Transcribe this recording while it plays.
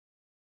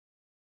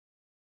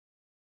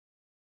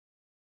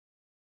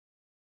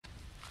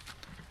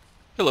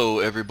Hello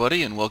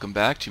everybody and welcome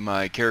back to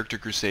my character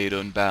Crusade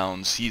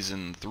Unbound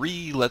Season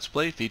 3 Let's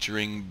Play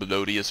featuring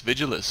Blodius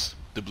Vigilis,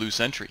 the Blue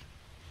Sentry,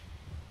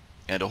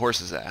 and a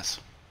horse's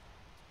ass.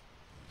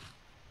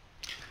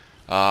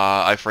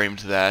 I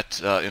framed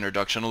that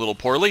introduction a little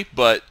poorly,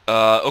 but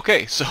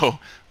okay, so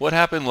what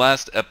happened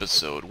last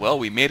episode? Well,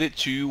 we made it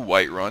to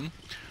Whiterun.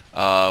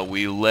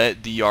 We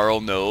let the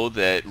Jarl know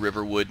that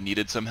Riverwood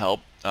needed some help,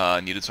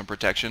 needed some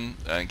protection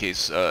in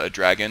case a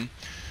dragon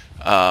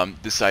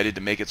decided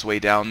to make its way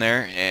down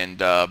there and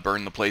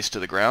burn the place to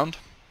the ground.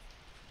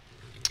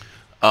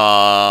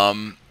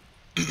 And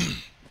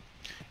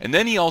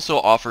then he also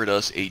offered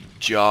us a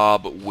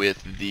job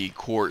with the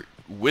court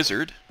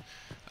wizard,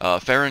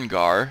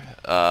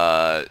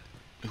 Farengar,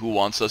 who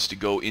wants us to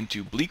go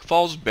into Bleak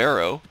Falls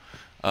Barrow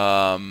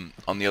on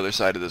the other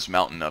side of this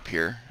mountain up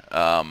here,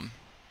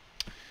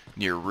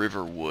 near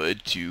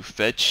Riverwood, to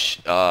fetch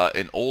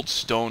an old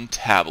stone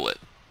tablet.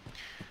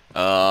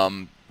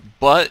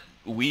 But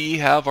we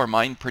have our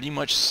mind pretty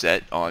much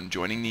set on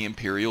joining the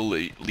Imperial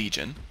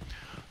Legion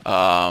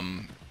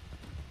in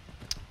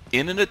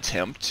an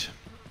attempt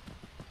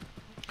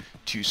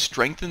to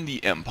strengthen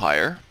the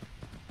Empire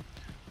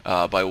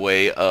by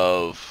way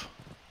of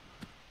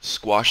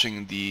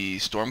squashing the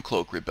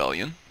Stormcloak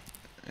Rebellion.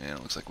 And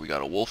it looks like we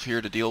got a wolf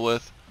here to deal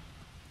with.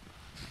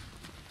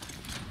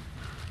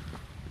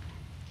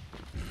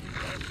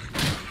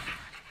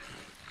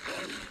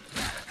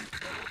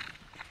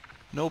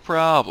 No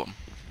problem.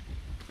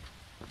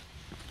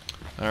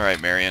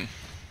 Alright, Marion.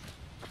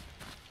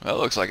 Well,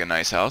 that looks like a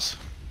nice house.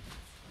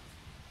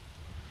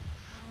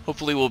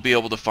 Hopefully we'll be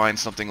able to find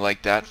something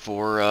like that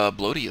for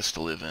Blodius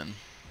to live in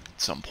at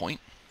some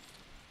point.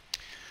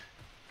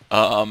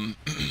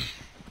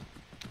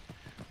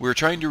 We're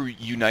trying to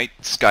unite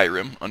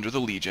Skyrim under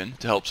the Legion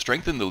to help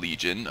strengthen the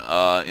Legion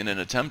in an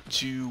attempt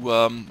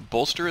to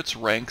bolster its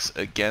ranks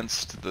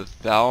against the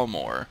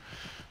Thalmor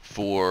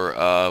for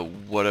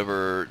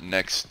whatever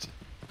next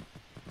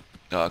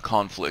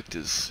conflict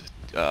is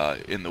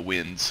in the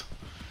winds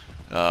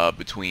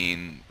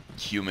between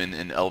human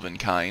and elven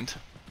kind,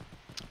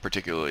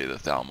 particularly the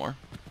Thalmor.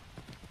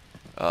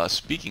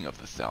 Speaking of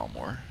the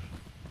Thalmor,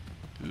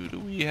 who do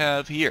we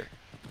have here?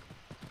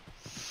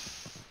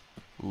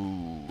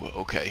 Ooh,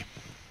 okay.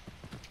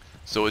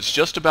 So it's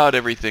just about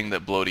everything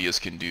that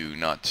Blodius can do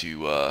not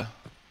to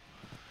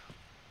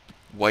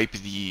wipe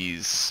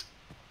these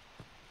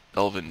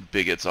elven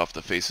bigots off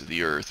the face of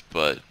the earth,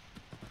 but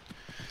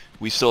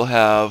we still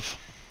have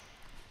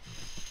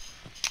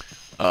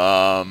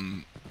a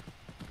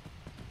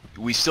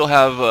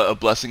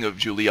blessing of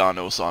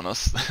Julianos on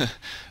us,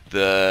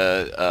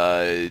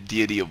 the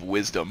deity of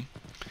wisdom.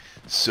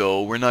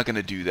 So we're not going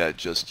to do that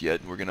just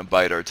yet. We're going to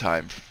bide our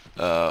time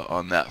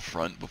on that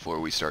front before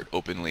we start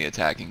openly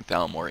attacking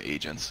Thalmor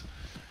agents.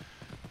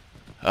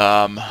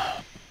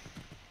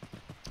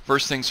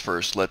 First things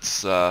first,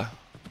 let's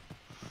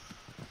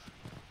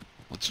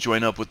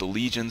join up with the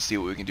Legion, see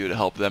what we can do to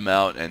help them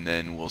out, and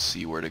then we'll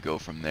see where to go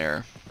from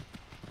there.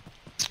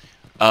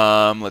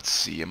 Let's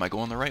see, am I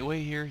going the right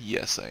way here?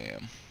 Yes, I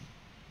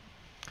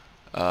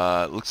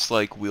am. Looks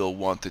like we'll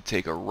want to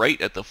take a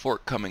right at the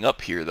fork coming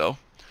up here, though.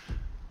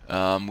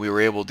 We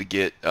were able to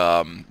get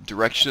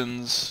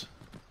directions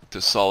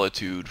to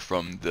Solitude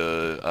from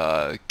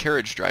the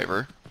carriage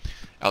driver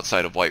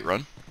outside of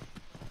Whiterun.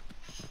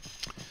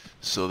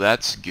 So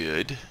that's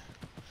good.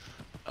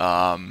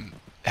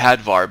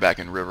 Hadvar back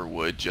in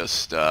Riverwood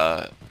just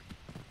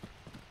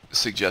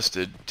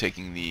suggested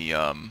taking the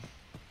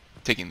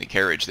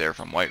carriage there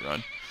from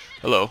Whiterun.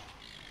 Hello.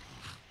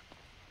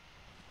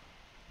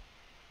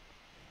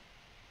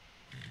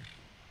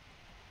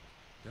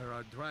 There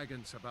are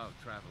dragons about,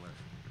 traveler.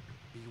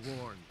 Be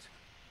warned.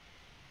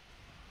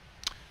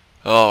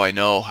 Oh, I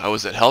know. I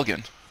was at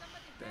Helgen.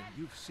 Then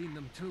you've seen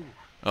them too.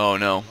 Oh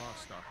no.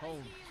 Lost our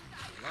home.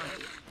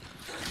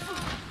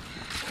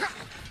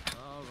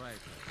 All right.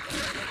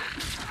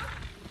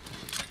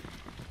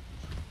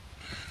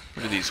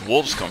 Where did these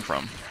wolves come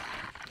from?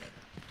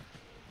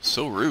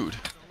 So rude. I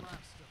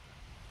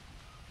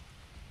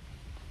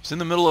was in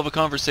the middle of a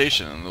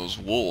conversation and those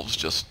wolves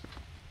just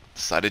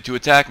decided to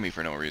attack me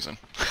for no reason.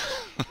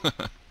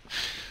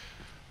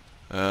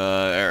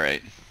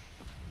 Alright.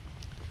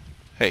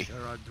 Hey.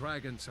 There are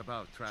dragons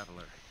about,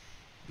 traveler.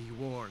 Be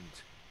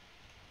warned.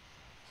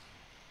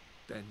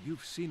 Then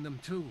you've seen them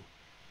too.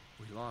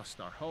 We lost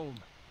our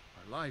home,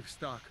 our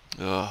livestock.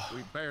 Ugh,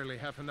 We barely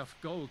have enough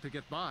gold to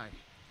get by.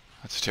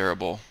 that's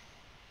terrible.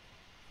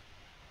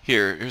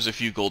 Here's a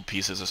few gold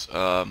pieces.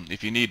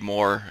 If you need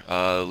more,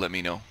 let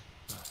me know.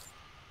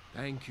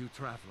 Thank you,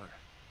 traveler.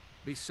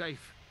 Be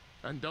safe,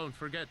 and don't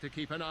forget to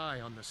keep an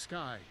eye on the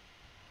sky.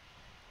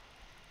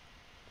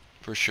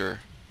 For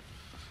sure.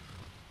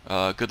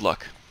 Good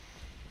luck.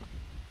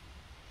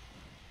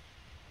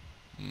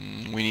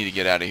 We need to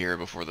get out of here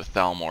before the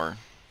Thalmor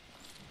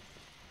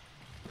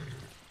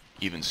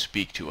even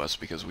speak to us,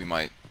 because we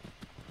might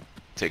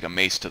take a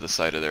mace to the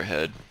side of their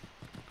head.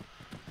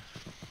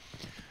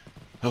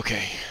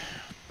 Okay.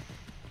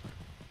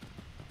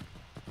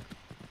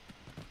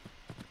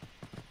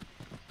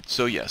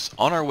 So yes,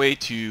 on our way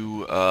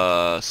to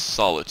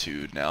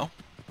Solitude now.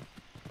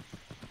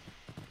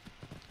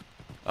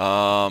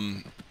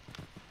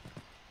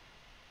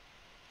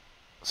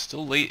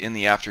 Still late in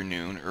the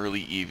afternoon,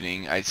 early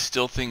evening. I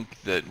still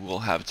think that we'll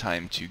have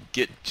time to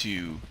get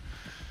to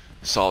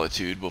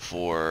Solitude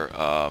before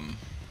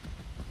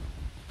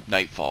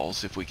night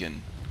falls, if we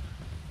can.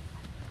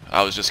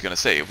 I was just gonna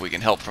say, if we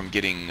can help from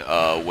getting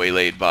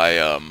waylaid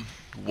by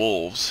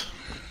wolves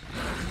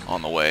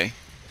on the way.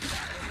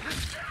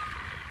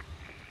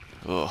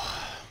 Ugh,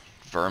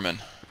 vermin.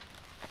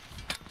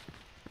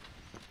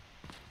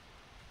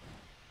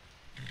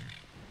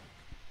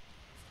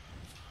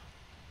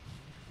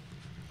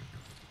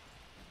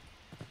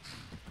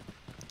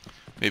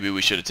 Maybe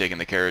we should have taken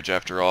the carriage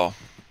after all.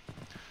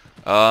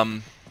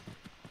 I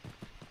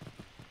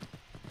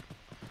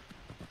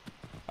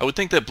would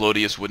think that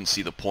Blodius wouldn't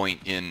see the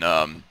point in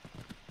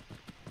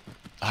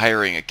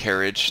hiring a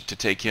carriage to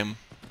take him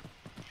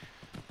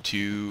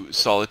to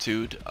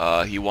Solitude.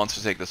 He wants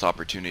to take this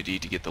opportunity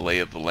to get the lay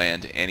of the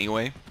land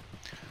anyway.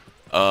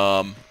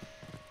 Okay,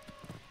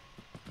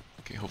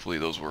 hopefully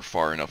those were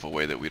far enough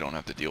away that we don't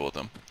have to deal with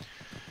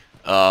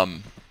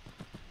them.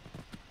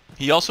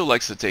 He also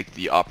likes to take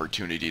the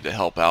opportunity to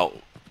help out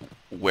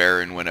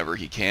where and whenever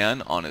he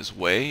can on his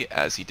way,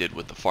 as he did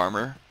with the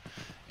farmer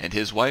and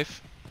his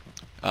wife,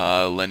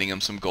 lending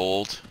him some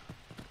gold,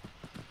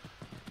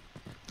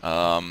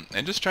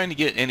 and just trying to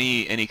get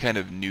any kind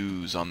of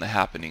news on the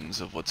happenings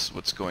of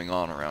what's going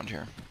on around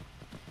here.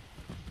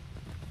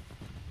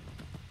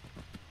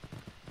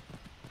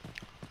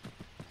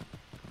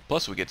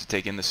 Plus, we get to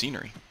take in the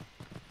scenery.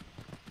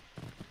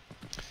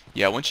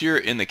 Yeah, once you're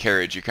in the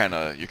carriage, you're kind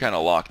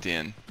of locked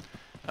in.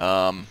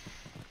 I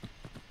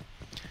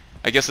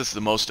guess it's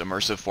the most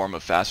immersive form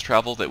of fast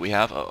travel that we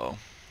have. Uh-oh.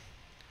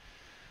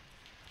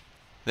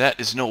 That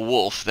is no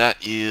wolf. That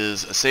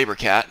is a saber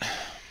cat.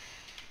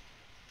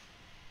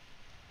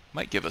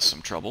 Might give us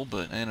some trouble,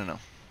 but I don't know.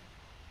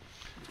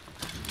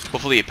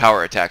 Hopefully it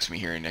power attacks me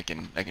here, and I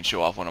can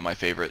show off one of my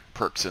favorite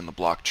perks in the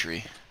block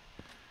tree.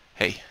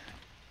 Hey,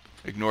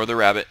 ignore the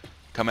rabbit.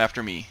 Come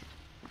after me.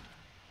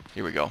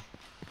 Here we go.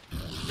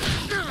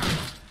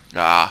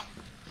 Ah.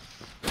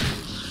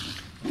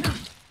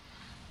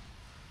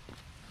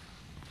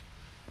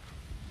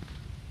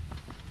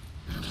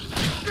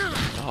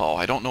 Oh,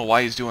 I don't know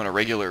why he's doing a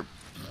regular...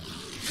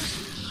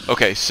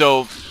 Okay,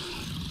 so...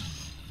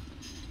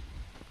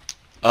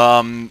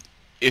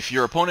 if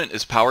your opponent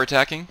is power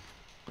attacking,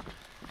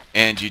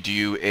 and you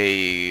do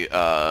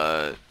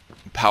a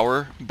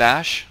power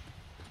bash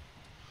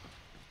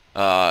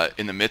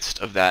in the midst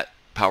of that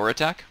power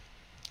attack,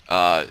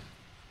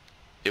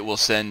 it will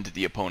send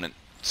the opponent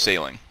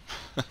sailing.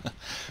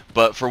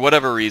 But for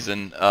whatever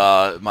reason,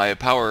 my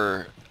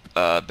power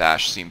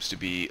bash seems to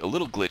be a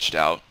little glitched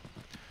out.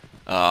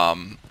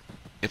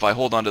 If I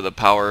hold onto the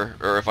power,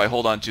 or if I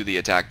hold onto the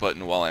attack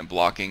button while I'm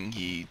blocking,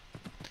 he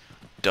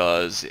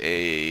does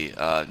a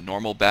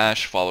normal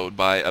bash followed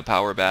by a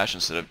power bash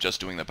instead of just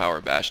doing the power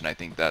bash, and I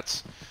think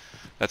that's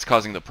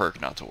causing the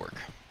perk not to work.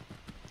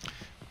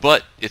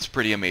 But it's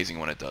pretty amazing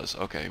when it does.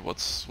 Okay,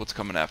 what's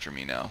coming after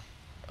me now?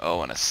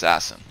 Oh, an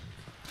assassin.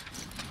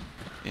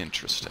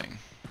 Interesting.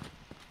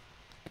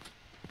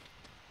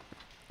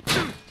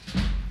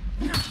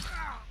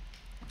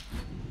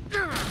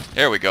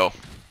 There we go.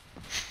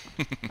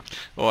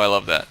 Oh, I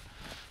love that.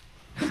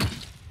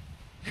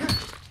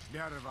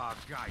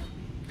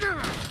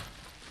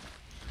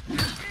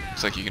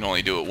 Looks like you can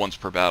only do it once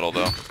per battle,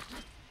 though.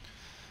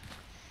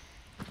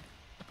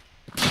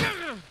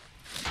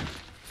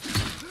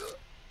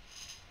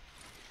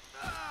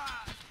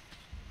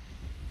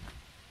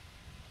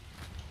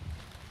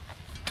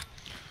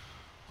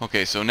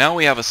 Okay, so now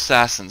we have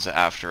assassins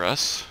after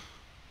us.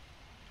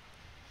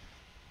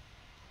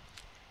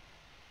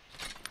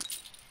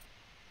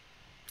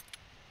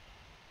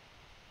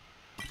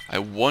 I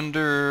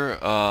wonder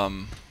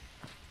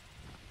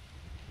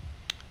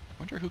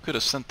who could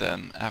have sent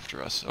them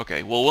after us.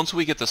 Okay, well, once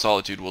we get to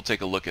Solitude, we'll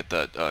take a look at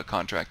that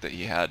contract that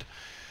he had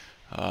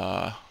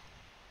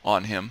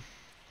on him.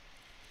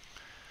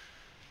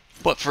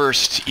 But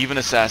first, even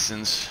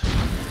assassins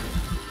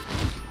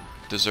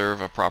deserve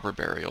a proper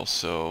burial,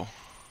 so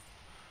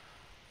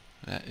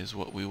that is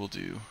what we will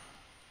do.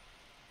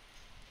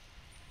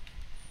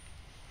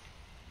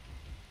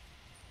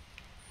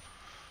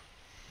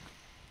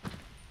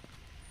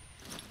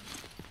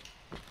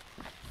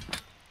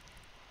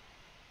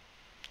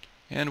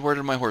 And where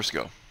did my horse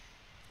go?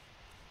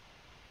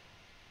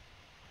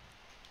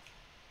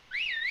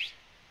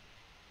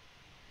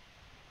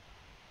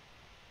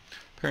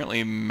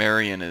 Apparently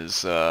Marion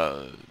is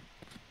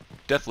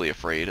deathly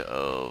afraid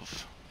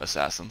of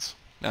assassins.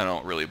 I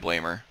don't really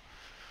blame her.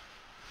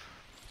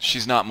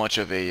 She's not much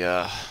of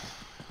a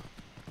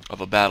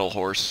battle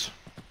horse.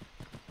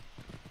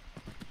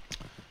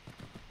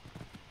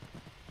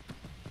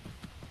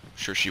 I'm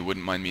sure she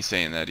wouldn't mind me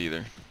saying that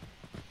either.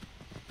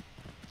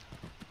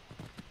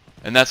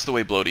 And that's the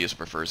way Blodius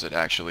prefers it,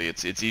 actually.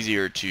 It's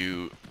easier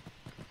to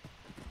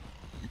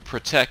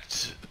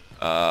protect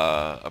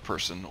a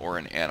person or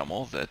an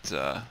animal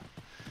that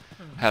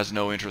has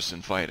no interest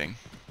in fighting,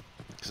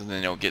 because then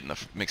they don't get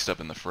mixed up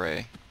in the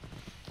fray.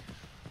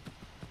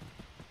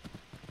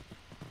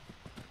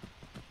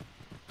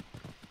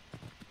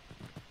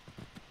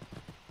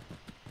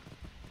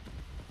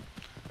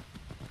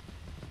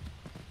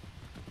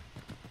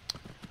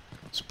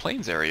 This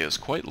plains area is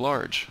quite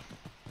large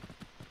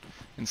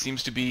and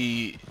seems to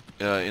be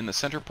in the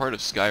center part of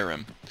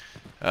Skyrim,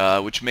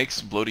 which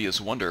makes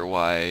Blodius wonder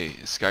why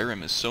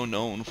Skyrim is so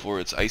known for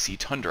its icy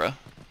tundra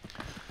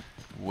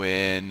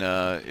when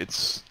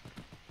it's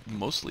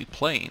mostly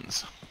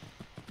plains.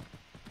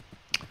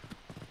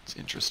 It's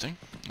interesting.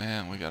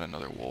 And we got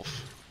another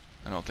wolf.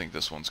 I don't think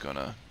this one's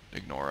gonna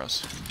ignore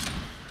us.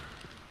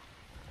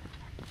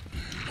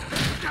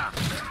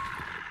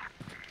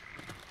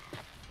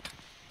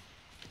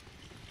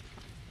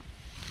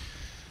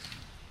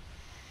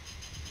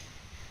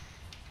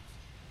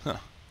 Huh.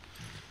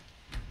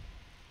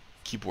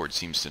 Keyboard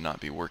seems to not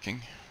be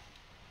working.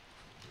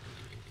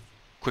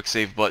 Quick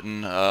save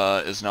button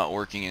is not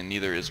working, and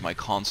neither is my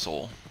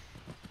console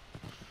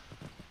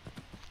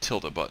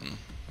tilde button,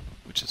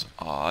 which is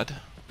odd.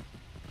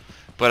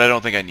 But I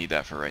don't think I need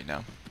that for right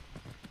now.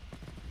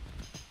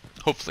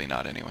 Hopefully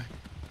not, anyway.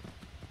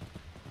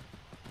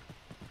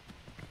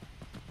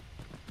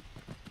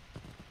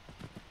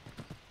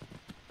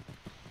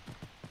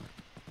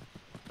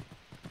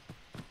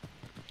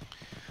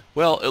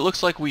 Well, it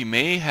looks like we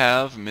may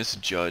have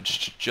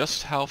misjudged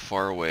just how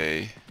far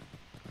away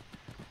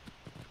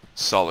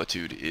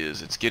Solitude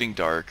is. It's getting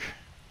dark.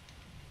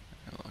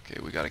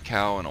 Okay, we got a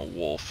cow and a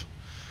wolf.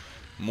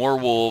 More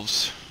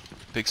wolves.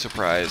 Big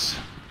surprise.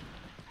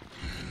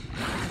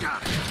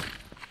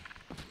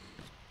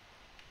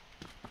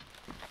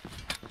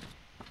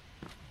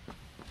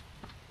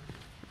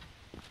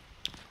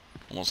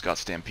 Almost got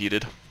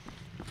stampeded.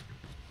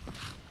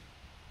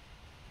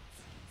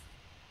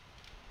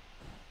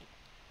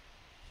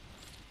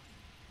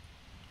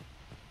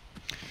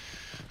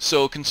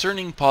 So,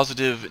 concerning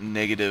positive,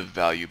 negative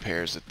value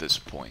pairs at this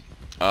point.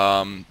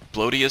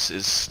 Blodius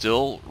is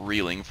still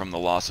reeling from the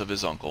loss of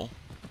his uncle,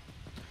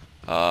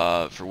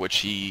 for which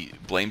he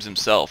blames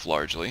himself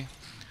largely.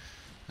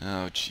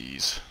 Oh,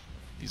 jeez.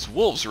 These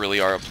wolves really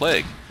are a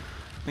plague.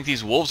 I think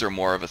these wolves are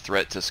more of a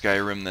threat to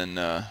Skyrim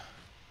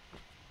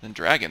than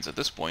dragons at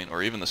this point,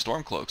 or even the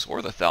Stormcloaks,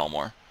 or the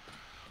Thalmor.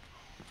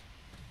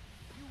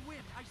 You win,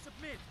 I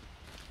submit.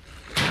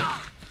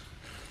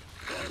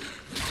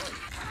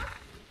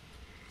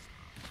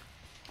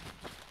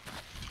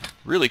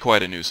 Really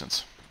quite a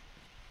nuisance.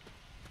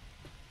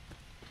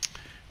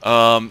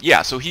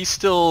 Yeah, so he's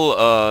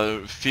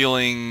still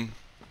feeling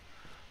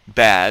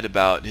bad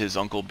about his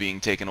uncle being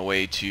taken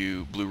away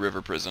to Blue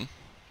River Prison.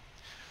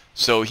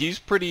 So he's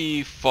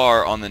pretty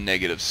far on the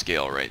negative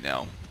scale right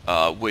now,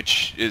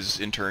 which is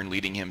in turn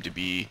leading him to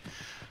be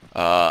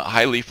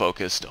highly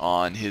focused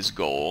on his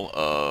goal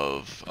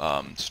of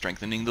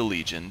strengthening the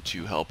Legion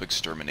to help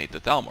exterminate the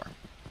Thalmor.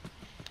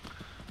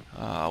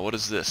 What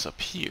is this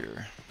up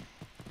here?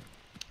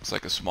 It's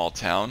like a small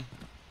town.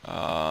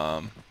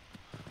 Oh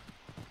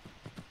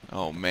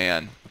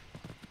man.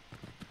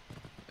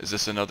 Is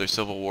this another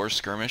Civil War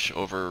skirmish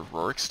over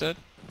Rorikstead?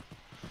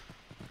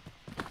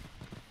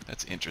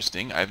 That's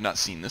interesting. I have not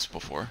seen this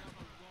before.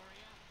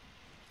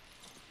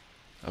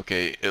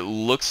 Okay, it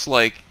looks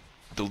like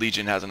the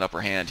Legion has an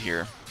upper hand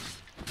here.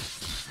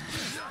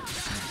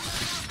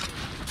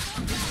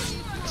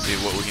 Let's see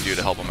what we can do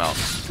to help them out.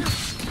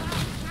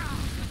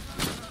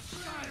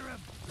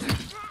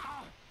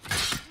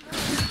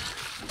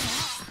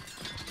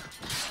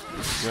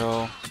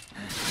 Go.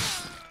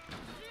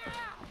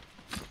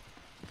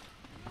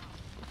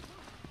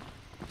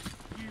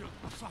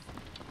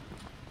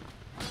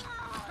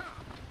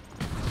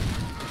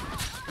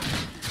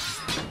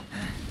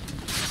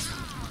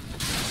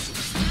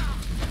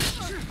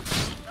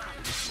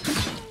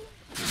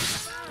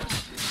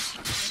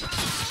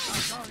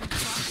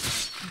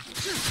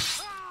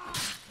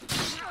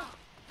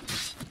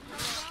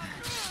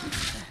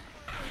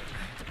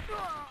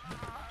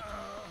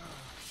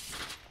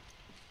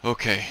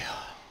 Okay.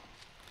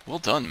 Well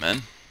done,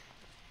 men.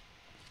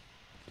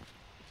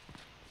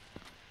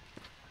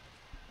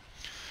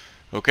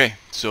 Okay,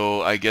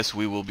 so I guess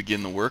we will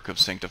begin the work of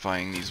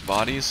sanctifying these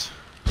bodies.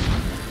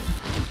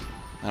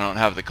 I don't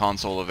have the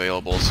console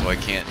available, so I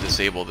can't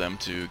disable them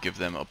to give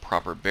them a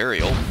proper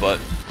burial, but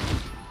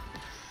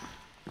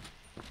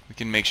we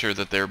can make sure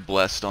that they're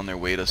blessed on their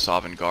way to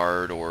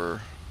Sovngarde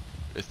or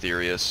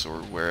Aetherius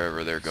or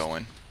wherever they're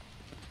going.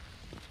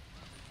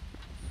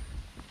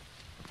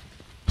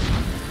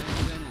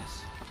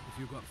 If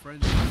you've got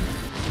friends in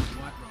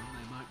Whiterun,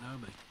 they might know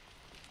me.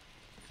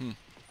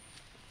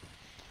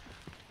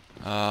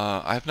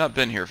 I have not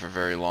been here for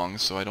very long,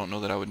 so I don't know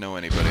that I would know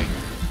anybody in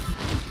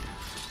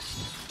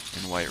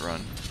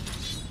Whiterun.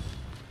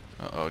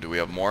 Uh-oh, do we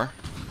have more?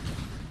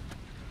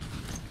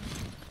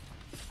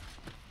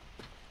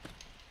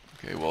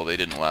 Okay, well, they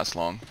didn't last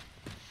long.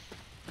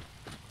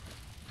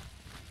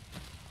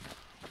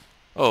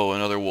 Oh,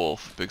 another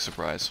wolf. Big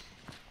surprise.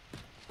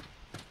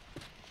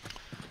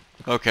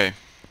 Okay.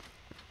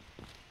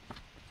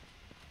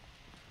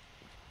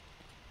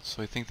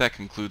 So I think that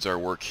concludes our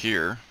work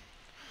here.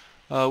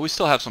 We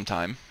still have some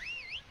time.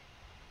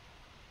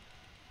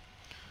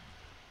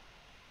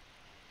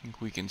 I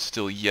think we can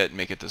still yet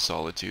make it to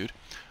Solitude.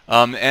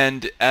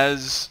 And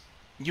as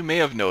you may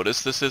have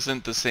noticed, this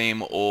isn't the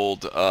same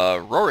old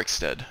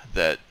Rorikstead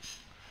that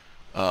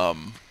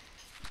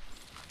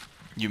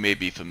you may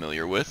be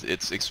familiar with.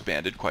 It's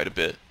expanded quite a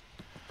bit.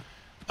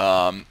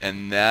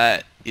 And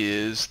that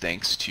is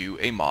thanks to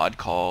a mod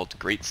called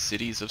Great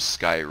Cities of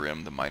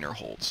Skyrim, the Minor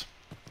Holds.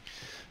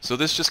 So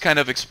this just kind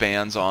of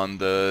expands on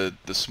the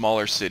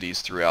smaller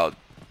cities throughout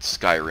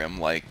Skyrim,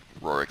 like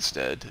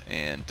Rorikstead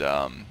and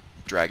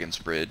Dragon's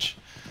Bridge.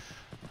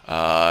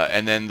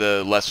 And then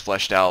the less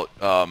fleshed out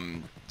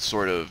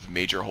sort of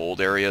major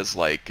hold areas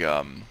like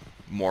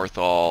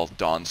Morthal,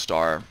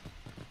 Dawnstar,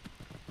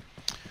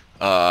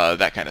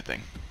 that kind of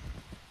thing.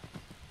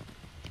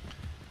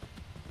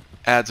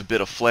 Adds a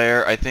bit of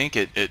flair. I think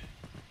it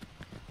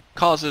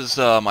causes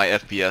my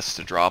FPS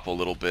to drop a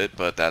little bit,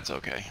 but that's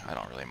okay. I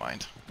don't really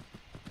mind.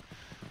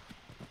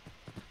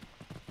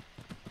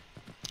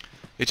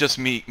 It just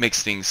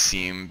makes things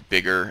seem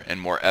bigger and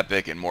more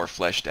epic and more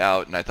fleshed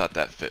out, and I thought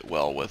that fit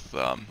well with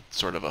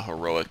sort of a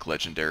heroic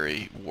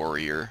legendary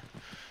warrior,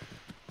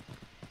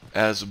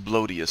 as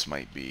Blodius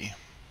might be.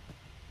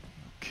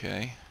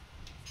 Okay.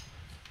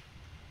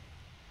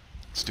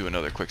 Let's do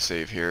another quick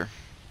save here.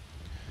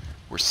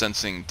 We're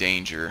sensing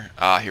danger.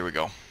 Ah, here we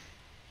go.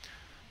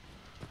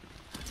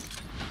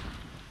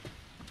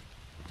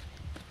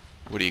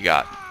 What do you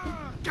got?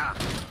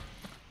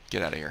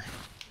 Get out of here.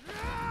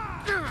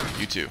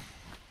 You too.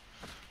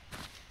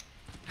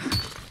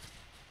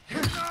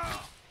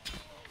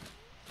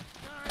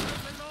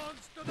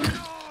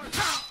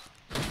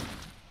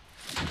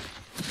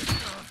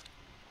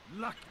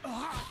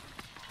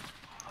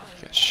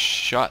 Got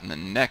shot in the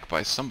neck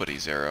by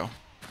somebody's arrow.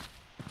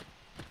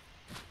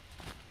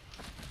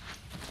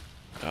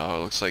 Oh,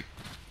 it looks like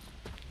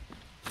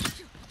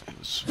it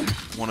was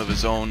one of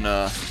his own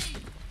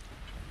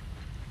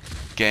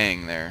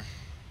gang there.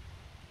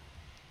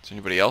 Is there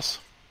anybody else?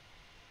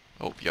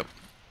 Oh, yep.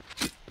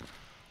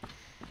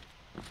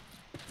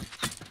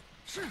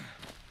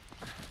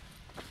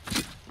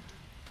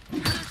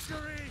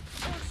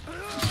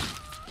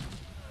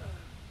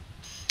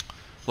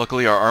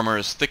 Luckily our armor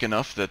is thick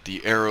enough that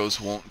the arrows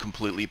won't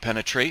completely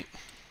penetrate.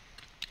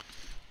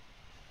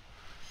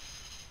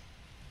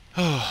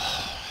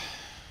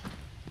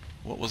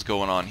 What was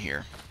going on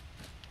here?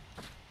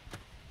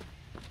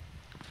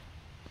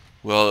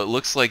 Well, it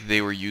looks like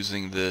they were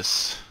using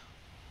this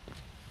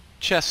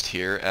chest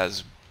here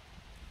as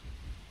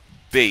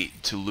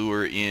bait to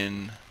lure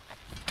in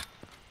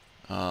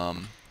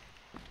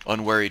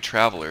unwary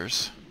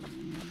travelers,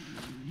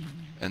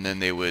 and then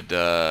they would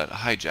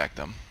hijack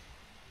them.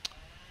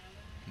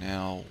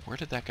 Now, where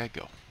did that guy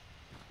go?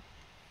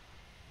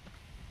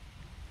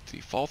 Did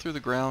he fall through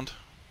the ground?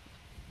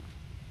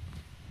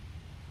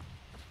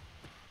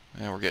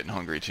 Yeah, we're getting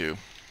hungry too.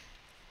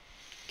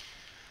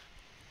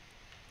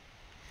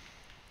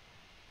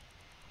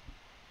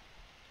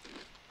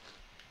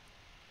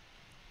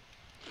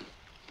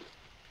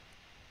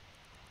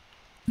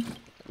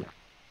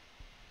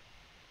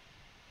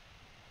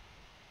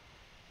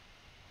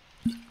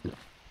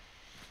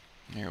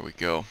 There we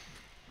go.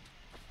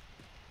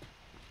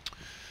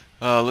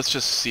 Let's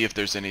just see if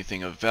there's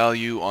anything of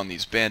value on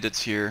these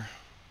bandits here.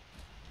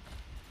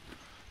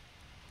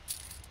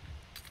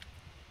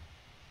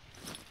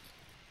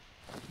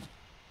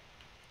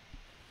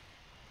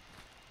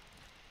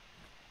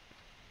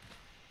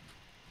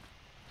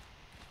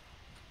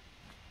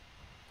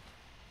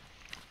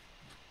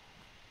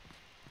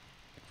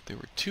 There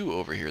were two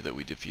over here that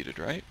we defeated,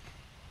 right?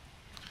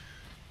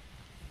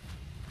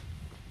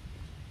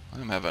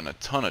 I'm having a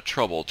ton of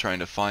trouble trying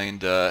to find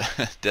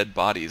dead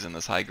bodies in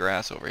this high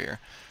grass over here.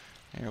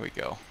 There we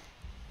go.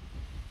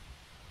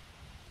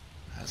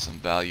 Has some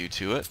value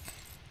to it.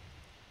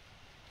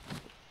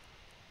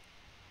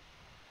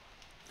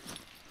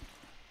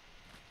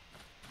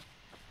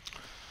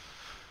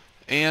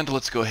 And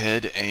let's go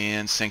ahead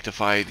and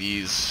sanctify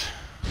these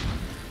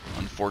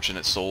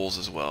unfortunate souls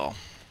as well.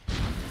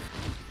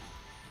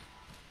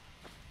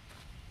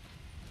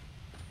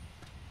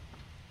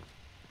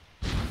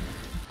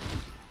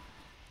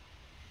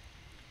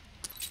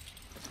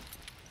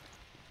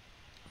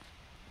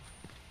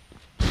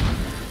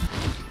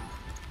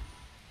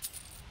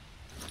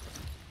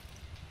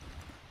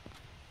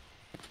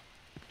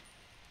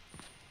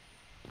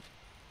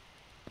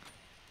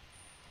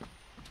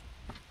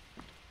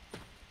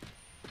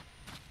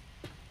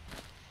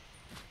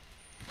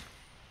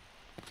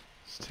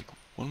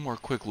 One more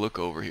quick look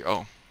over here.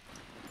 Oh,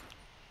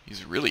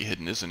 he's really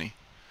hidden, isn't he?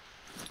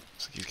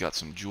 Looks like he's got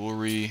some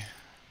jewelry.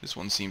 This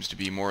one seems to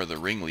be more of the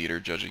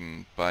ringleader,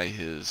 judging by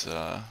his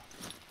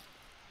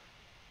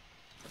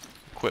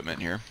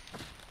equipment here.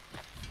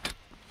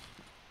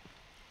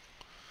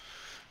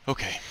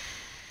 Okay.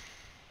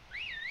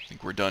 I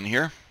think we're done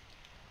here.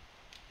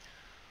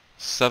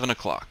 7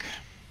 o'clock.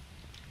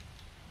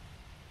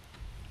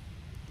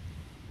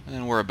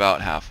 And we're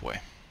about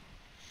halfway.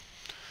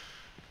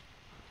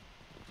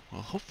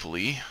 Well,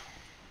 hopefully...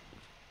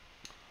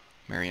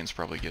 Marion's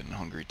probably getting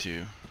hungry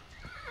too.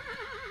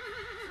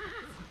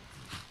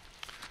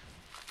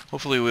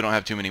 Hopefully we don't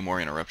have too many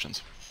more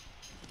interruptions.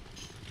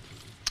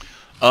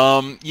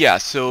 Yeah,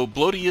 so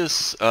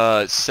Blodius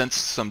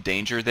sensed some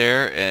danger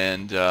there,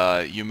 and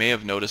you may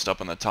have noticed up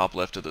on the top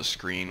left of the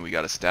screen we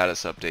got a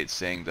status update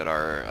saying that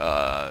our,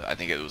 I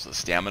think it was the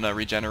stamina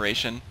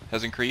regeneration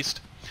has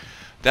increased.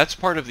 That's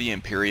part of the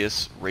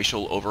Imperius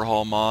racial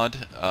overhaul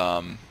mod.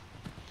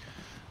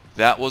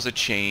 That was a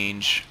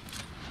change.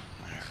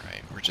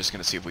 Alright, we're just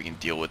going to see if we can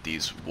deal with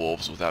these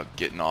wolves without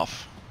getting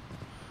off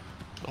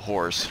the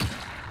horse.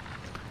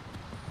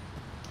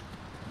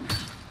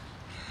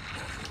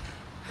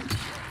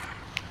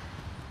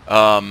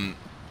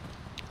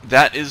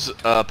 That is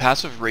a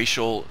passive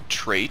racial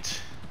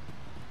trait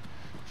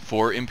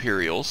for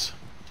Imperials.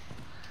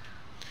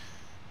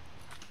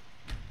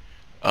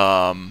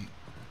 That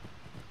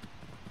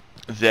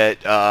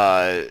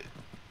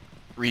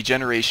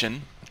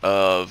regeneration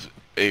of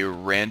a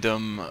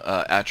random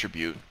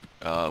attribute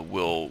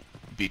will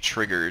be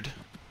triggered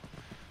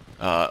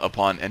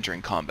upon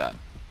entering combat.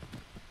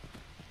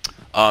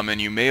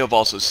 And you may have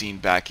also seen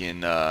back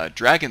in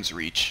Dragon's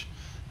Reach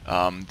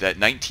that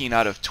 19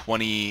 out of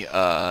 20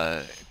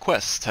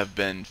 quests have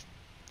been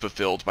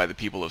fulfilled by the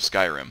people of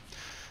Skyrim.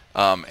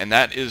 And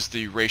that is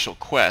the racial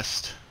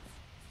quest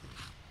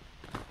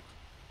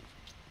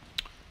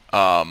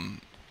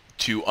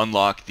to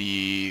unlock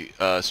the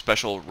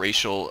special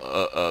racial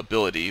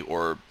ability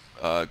or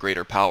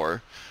greater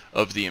power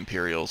of the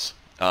Imperials.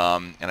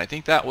 And I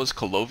think that was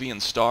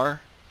Colovian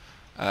Star,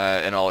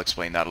 and I'll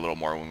explain that a little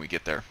more when we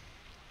get there.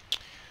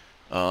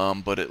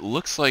 But it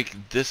looks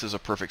like this is a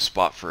perfect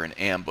spot for an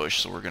ambush,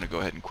 so we're going to go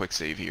ahead and quick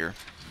save here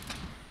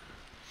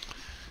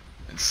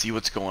and see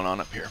what's going on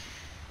up here.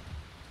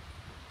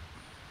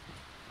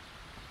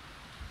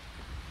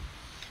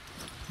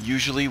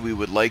 Usually we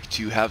would like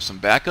to have some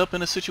backup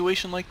in a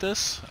situation like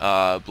this.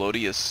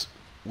 Blodius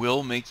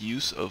will make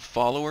use of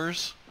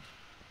followers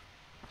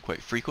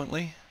quite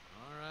frequently.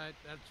 Alright,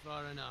 that's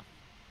far enough.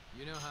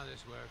 You know how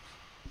this works.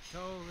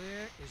 Toll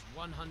there is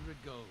 100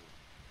 gold.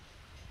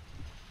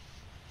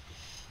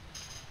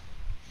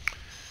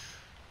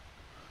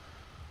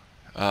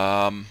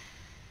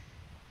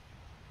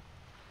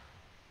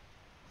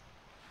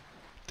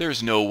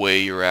 There's no way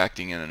you're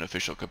acting in an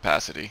official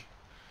capacity.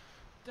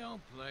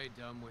 Don't play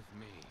dumb with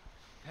me.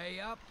 Pay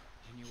up,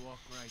 and you walk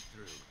right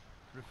through.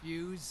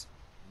 Refuse,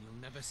 and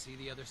you'll never see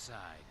the other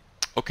side.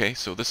 Okay,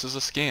 so this is a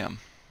scam.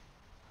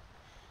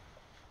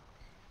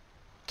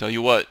 Tell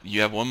you what,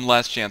 you have one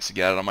last chance to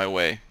get out of my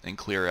way and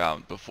clear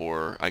out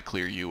before I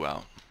clear you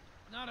out.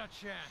 Not a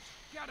chance.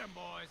 Get him,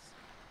 boys.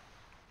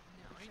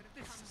 Now, ain't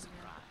this a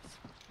surprise?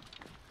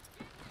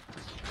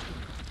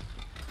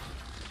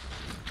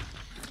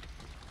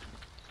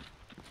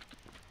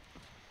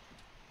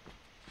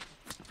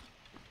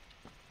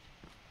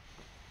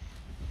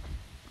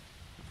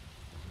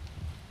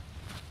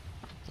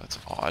 That's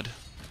odd.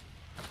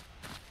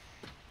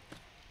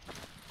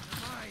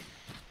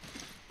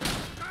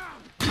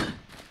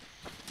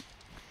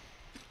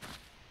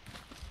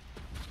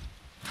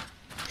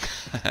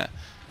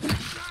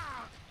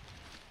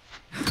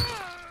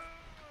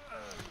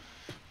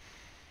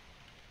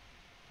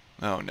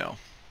 Oh no.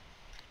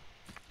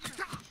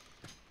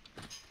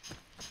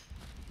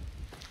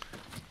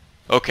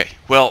 Okay,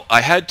 well, I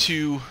had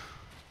to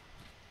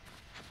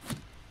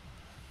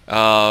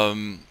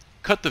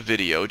cut the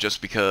video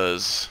just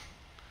because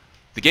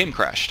the game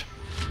crashed.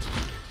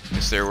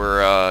 Because there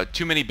were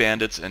too many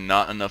bandits and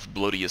not enough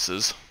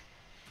Blodiuses.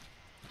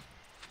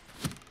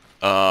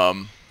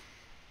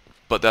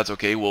 But that's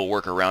okay, we'll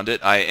work around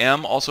it. I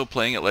am also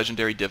playing at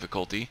Legendary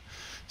difficulty,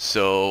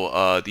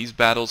 so these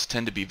battles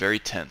tend to be very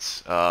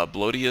tense.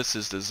 Blodius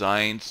is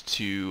designed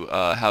to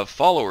have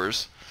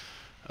followers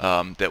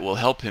that will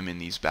help him in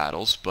these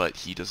battles, but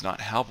he does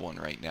not have one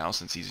right now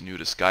since he's new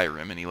to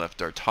Skyrim, and he left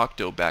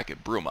Artocto back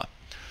at Bruma.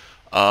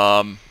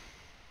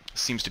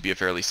 Seems to be a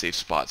fairly safe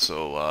spot,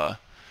 so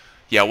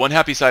yeah, one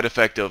happy side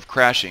effect of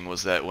crashing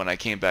was that when I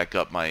came back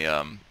up,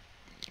 my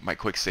my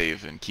quick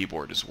save and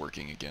keyboard is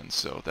working again,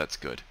 so that's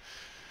good.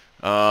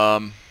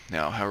 Now,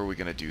 how are we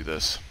going to do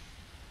this?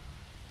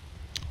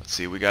 Let's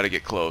see, we got to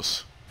get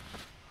close.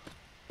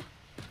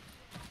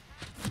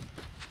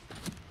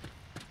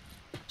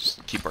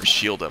 Just keep our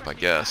shield up, I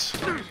guess.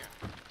 Tell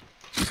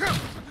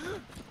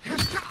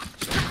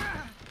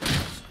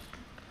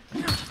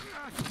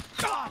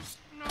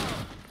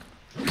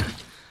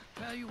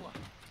you what,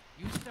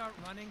 you start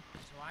running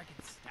so I can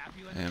stab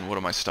you in the And what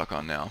am I stuck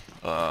on now?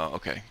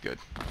 Okay, good.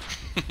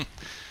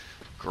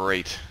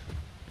 Great.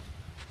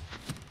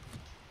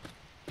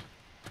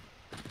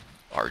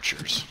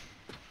 Archers.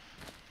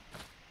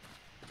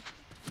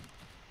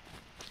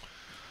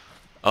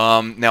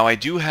 Now I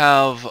do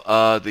have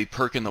the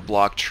perk in the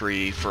block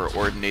tree for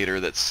Ordinator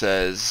that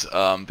says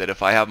that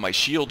if I have my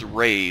shield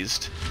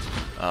raised,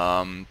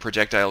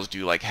 projectiles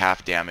do like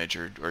half damage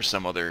or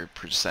some other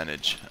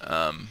percentage.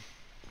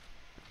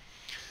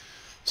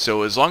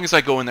 So as long as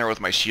I go in there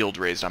with my shield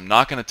raised, I'm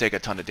not going to take a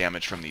ton of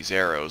damage from these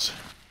arrows.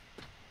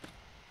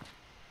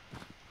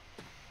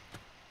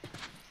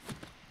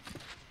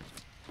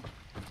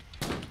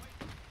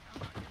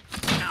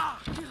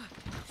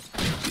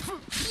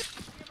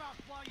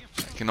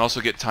 I can also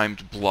get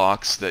timed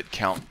blocks that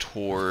count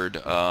toward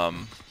a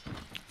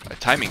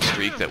timing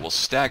streak that will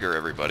stagger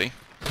everybody.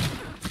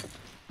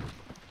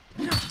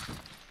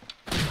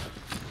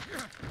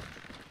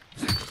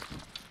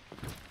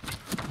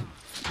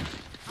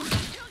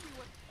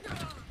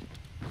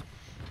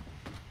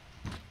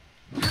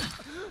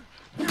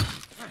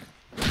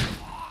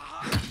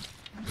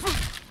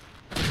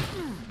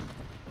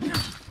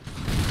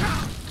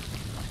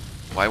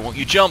 Why won't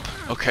you jump?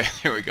 Okay,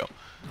 here we go.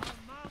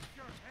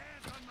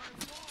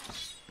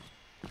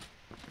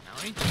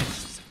 Now ain't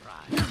this a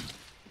surprise?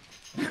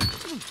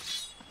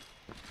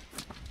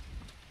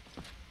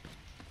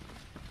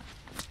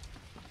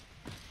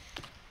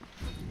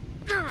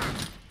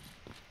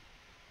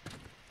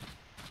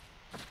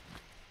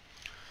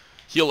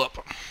 Heal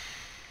up.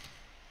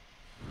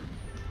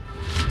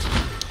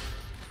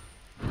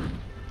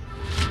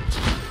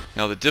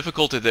 Now the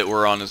difficulty that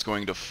we're on is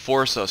going to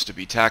force us to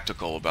be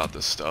tactical about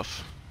this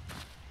stuff.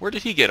 Where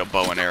did he get a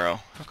bow and arrow?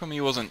 How come he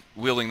wasn't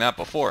wielding that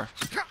before?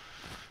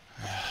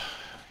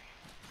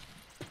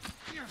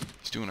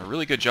 He's doing a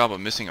really good job of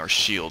missing our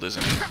shield,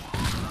 isn't he?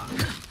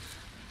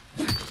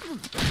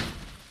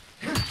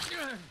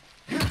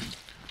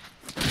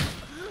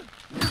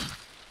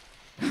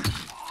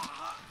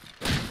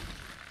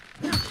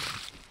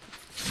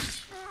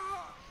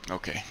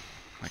 Okay,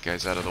 that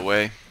guy's out of the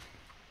way.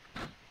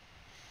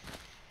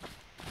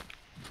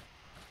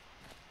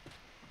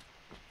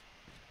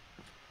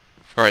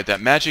 Alright,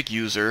 that magic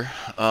user.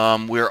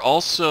 We're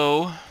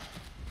also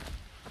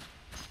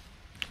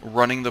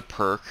running the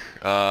perk.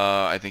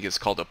 I think it's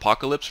called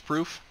Apocalypse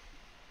Proof.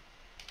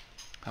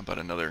 How about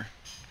another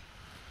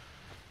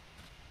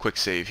quick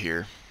save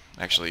here?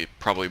 Actually,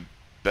 probably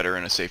better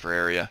in a safer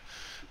area.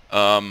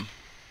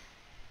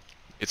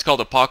 It's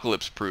called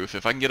Apocalypse Proof.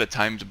 If I can get a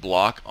timed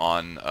block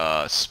on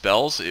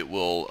spells, it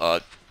will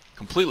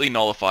completely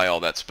nullify all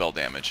that spell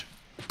damage.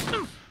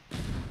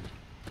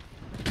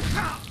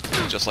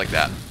 Just like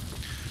that.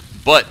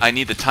 But I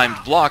need the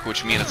timed block,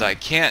 which means I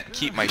can't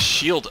keep my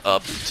shield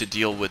up to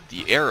deal with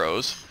the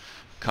arrows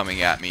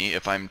coming at me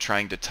if I'm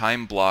trying to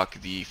time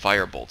block the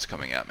fire bolts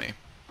coming at me.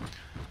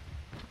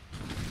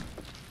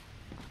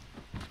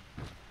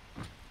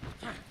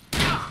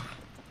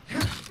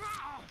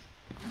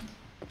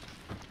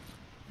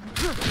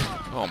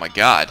 Oh my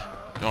god.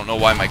 I don't know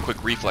why my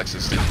quick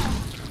reflexes didn't...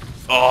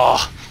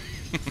 Oh!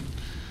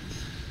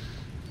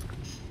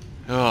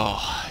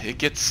 Oh, it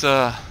gets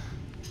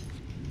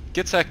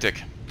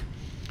hectic.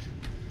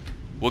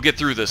 We'll get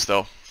through this,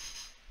 though.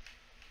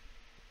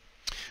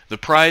 The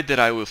pride that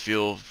I will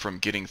feel from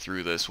getting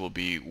through this will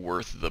be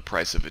worth the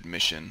price of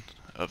admission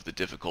of the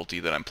difficulty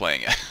that I'm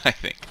playing at, I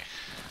think.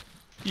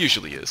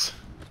 Usually is.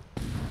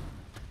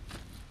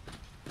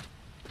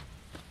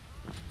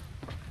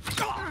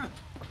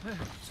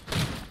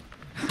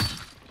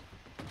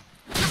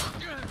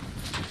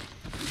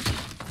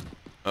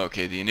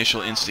 Okay, the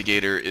initial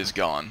instigator is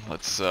gone.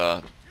 Let's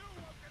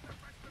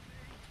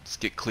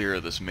get clear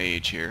of this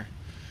mage here.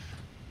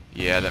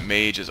 Yeah, that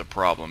mage is a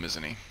problem,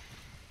 isn't he?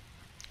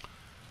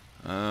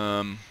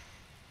 Okay.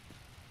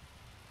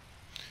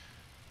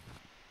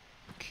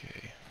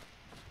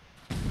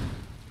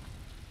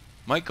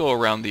 Might go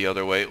around the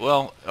other way.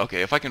 Well,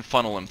 okay, if I can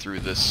funnel him through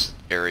this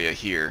area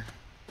here,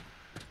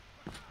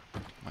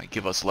 might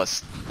give us less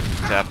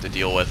to have to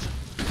deal with.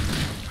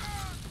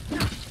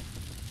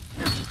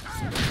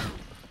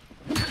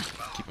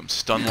 Keep him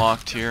stun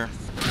locked here.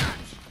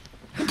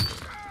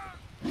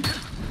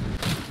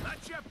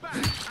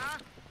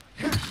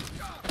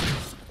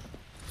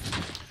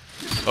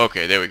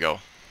 Okay, there we go.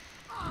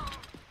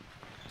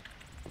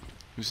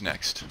 Who's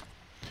next?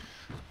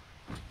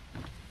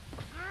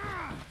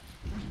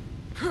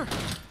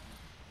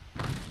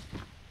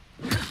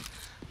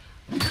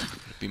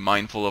 Be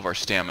mindful of our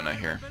stamina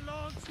here.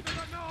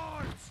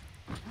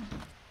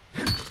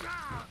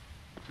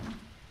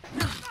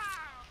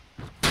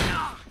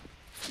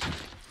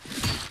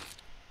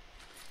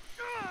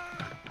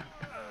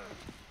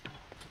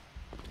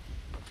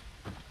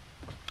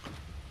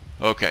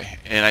 Okay,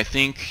 and I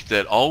think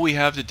that all we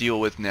have to deal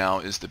with now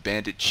is the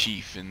bandit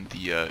chief in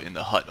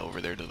the hut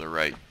over there to the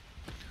right.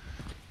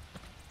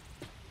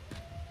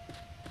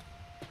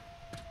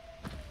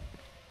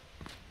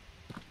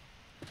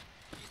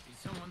 Is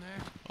someone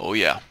there? Oh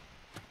yeah.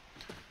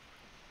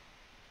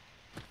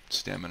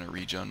 Stamina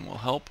regen will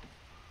help.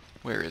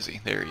 Where is he?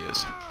 There he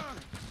is.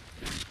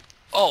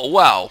 Oh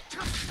wow!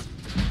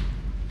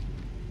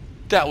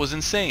 That was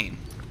insane.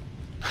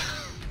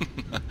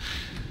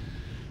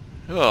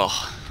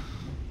 Oh.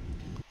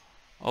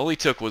 All he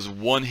took was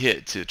one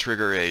hit to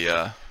trigger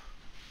a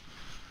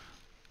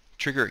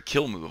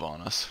kill move on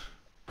us.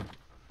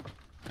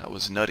 That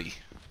was nutty.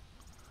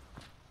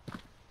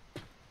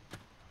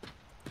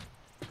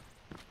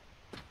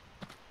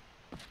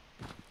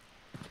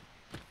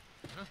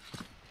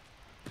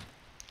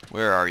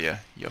 Where are you,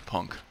 you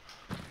punk?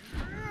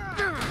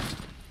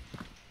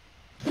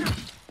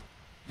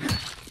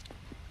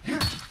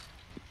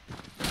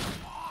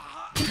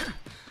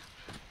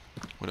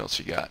 What else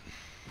you got?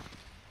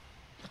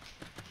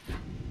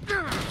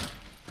 Time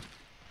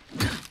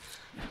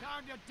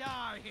to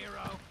die,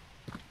 hero.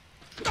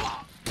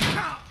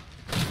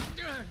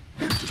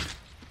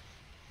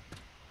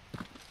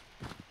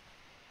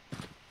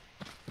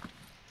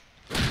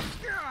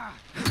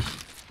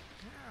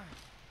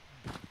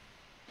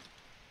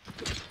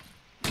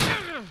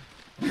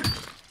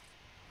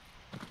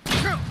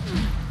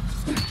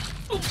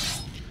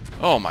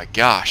 Oh my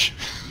gosh.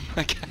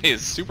 That guy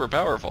is super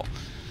powerful.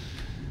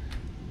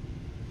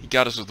 He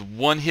got us with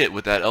one hit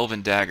with that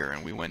elven dagger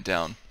and we went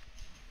down.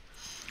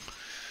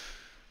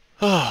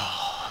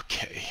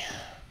 Okay.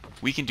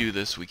 We can do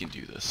this, we can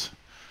do this.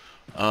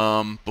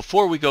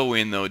 Before we go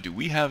in though, do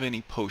we have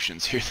any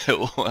potions here that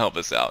will help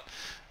us out?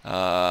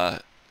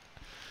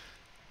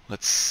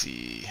 Let's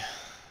see.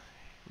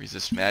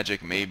 Resist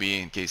magic, maybe,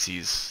 in case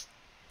he's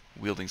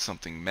wielding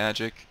something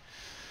magic.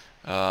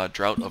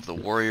 Drought of the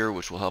Warrior,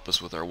 which will help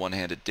us with our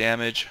one-handed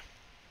damage.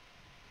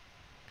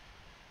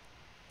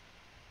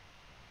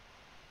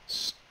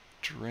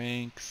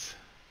 Strength.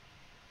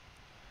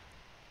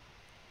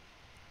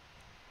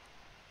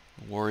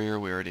 Warrior,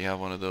 we already have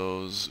one of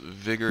those.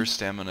 Vigor,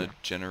 stamina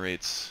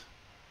generates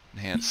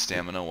enhanced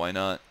stamina, why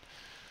not?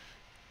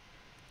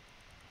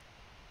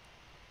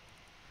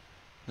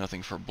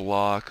 Nothing for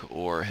block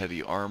or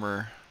heavy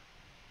armor.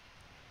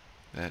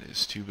 That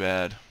is too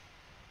bad.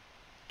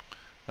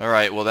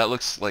 Alright, well that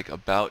looks like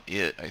about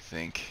it, I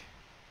think.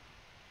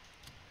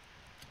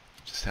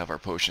 Just have our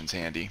potions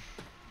handy.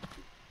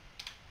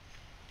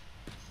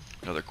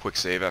 Another quick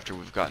save after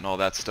we've gotten all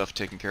that stuff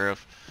taken care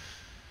of.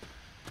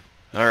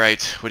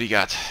 Alright, what do you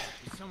got?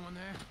 Is someone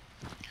there?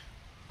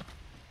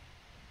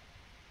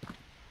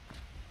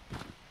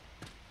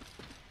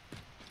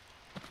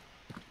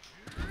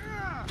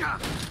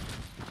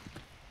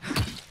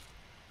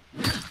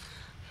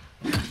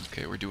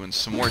 Okay, we're doing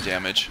some more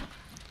damage.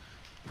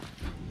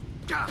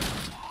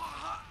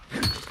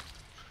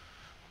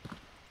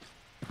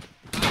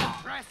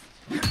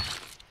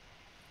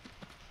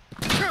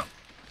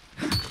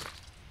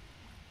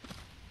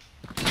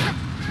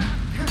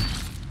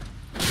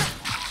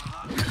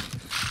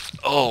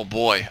 Oh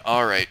boy,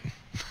 alright.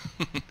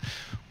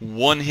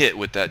 One hit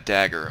with that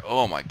dagger.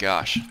 Oh my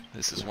gosh,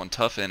 this is one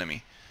tough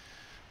enemy.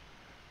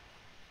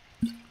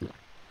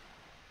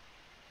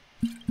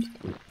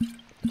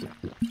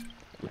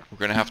 We're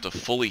gonna have to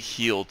fully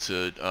heal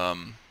to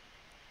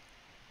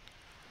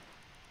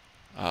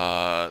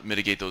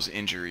mitigate those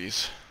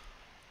injuries.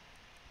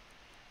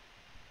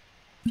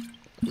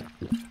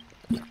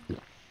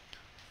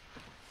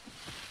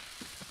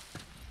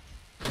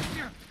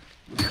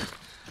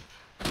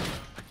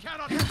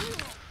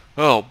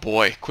 Oh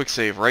boy, quick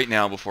save right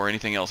now before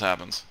anything else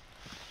happens.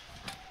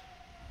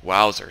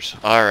 Wowzers.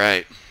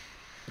 Alright.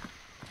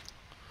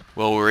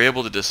 Well, we were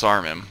able to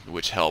disarm him,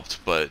 which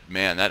helped, but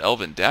man, that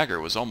elven dagger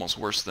was almost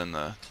worse than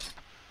the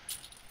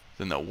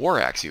war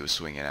axe he was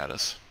swinging at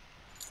us.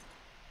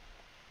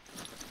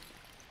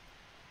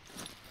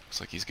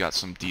 Looks like he's got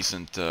some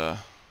decent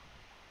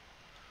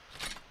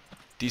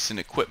decent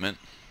equipment.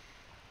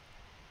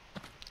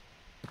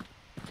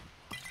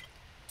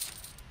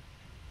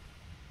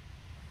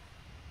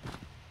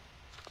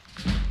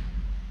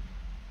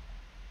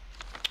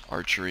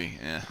 Archery,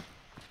 eh.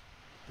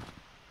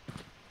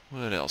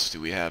 What else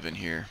do we have in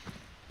here?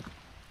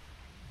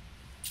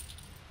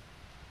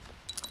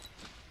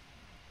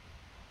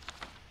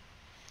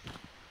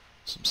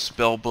 Some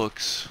spell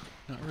books.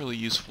 Not really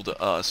useful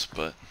to us,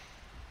 but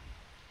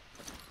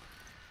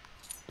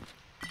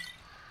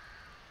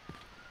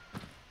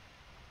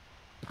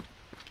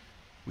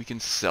we can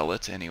sell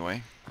it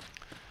anyway.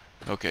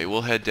 Okay,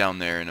 we'll head down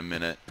there in a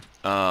minute.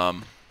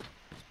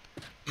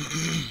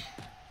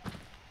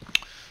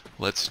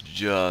 Let's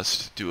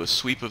just do a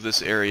sweep of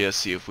this area,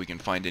 see if we can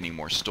find any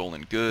more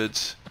stolen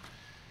goods.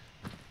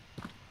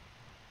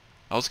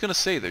 I was gonna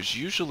say, there's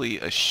usually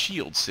a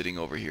shield sitting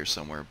over here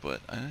somewhere, but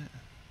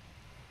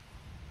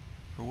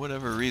for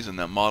whatever reason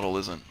that model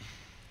isn't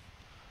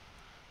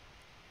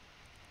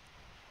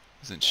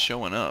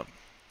showing up.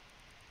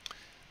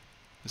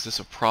 Is this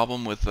a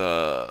problem with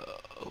a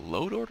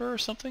load order or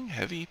something?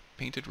 Heavy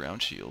painted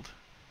round shield.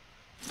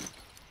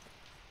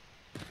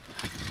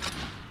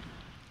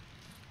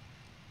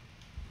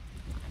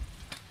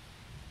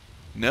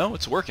 No,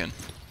 it's working.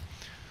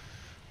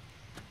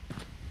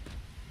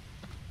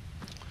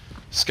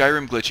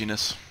 Skyrim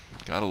glitchiness.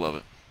 Gotta love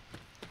it.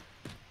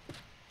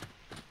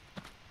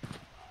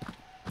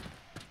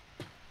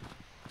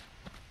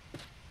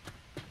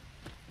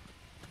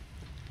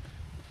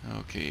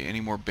 Okay,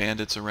 any more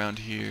bandits around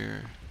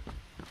here?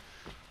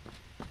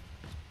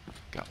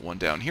 Got one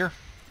down here.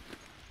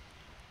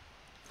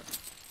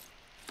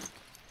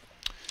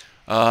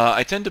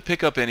 I tend to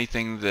pick up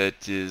anything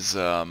that is...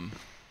 oh,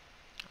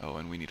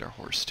 and we need our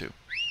horse too.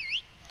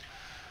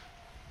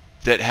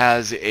 that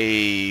has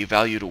a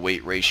value to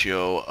weight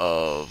ratio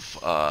of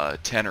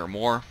 10 or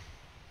more.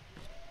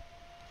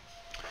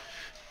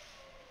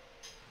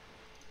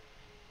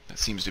 That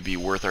seems to be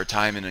worth our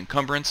time and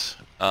encumbrance.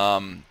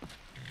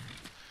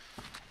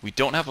 We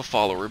don't have a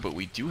follower, but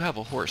we do have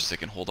a horse that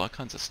can hold all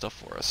kinds of stuff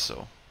for us,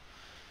 so...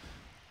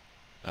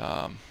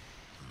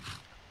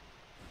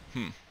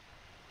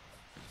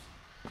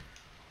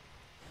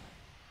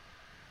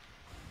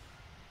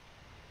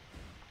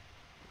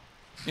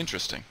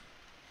 Interesting.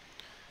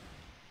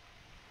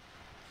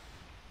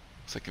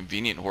 Looks like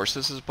Convenient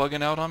Horses is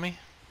bugging out on me.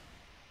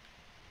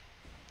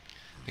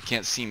 I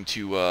can't seem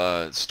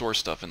to store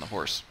stuff in the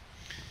horse.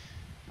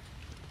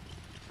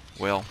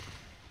 Well,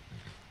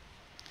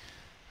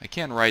 I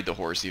can ride the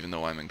horse even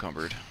though I'm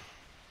encumbered.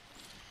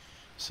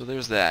 So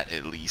there's that,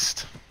 at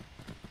least.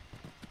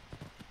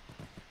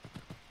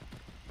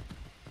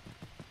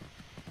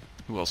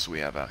 Who else do we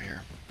have out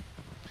here?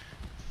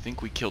 I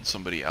think we killed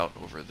somebody out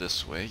over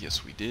this way.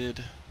 Yes, we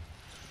did.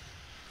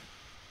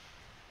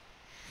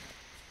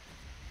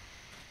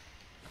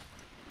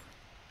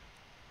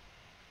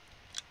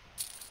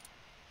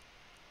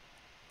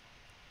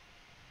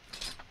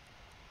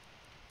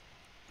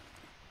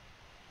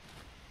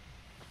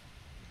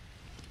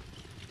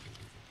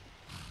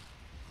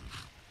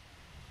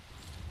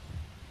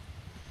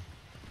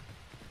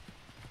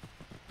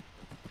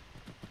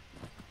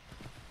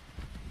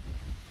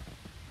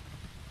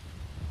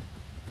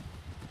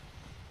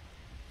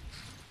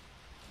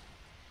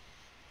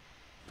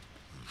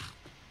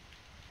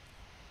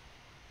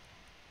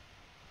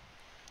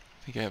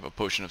 I think I have a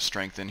potion of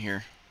strength in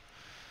here.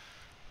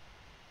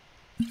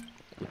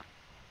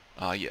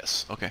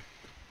 Yes, okay.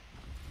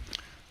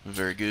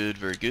 Very good,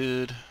 very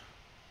good.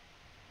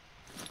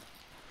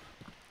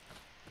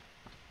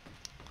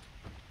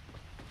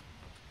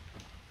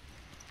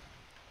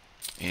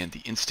 And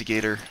the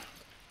instigator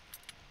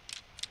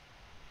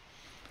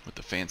with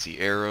the fancy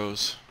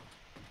arrows.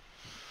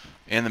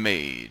 And the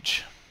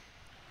mage.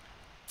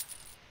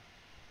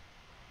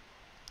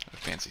 Got a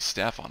fancy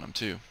staff on him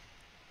too.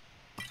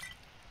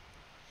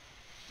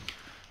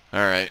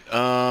 Alright,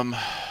 now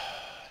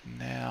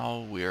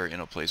we are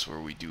in a place where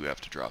we do have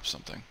to drop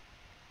something.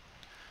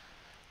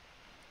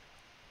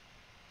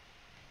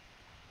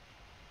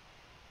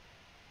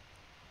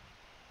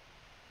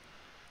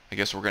 I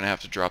guess we're going to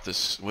have to drop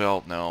this,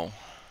 well, no.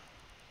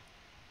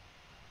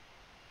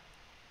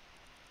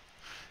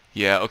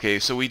 Yeah, okay,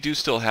 so we do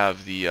still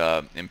have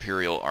the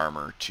Imperial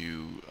armor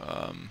to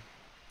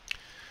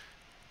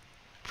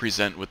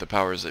present with the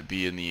powers that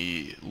be in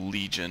the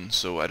Legion,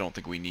 so I don't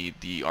think we need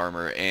the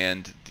armor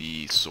and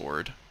the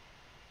sword.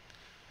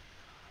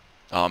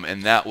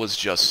 And that was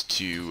just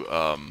to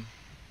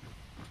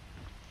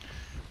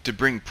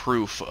bring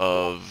proof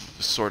of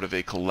sort of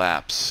a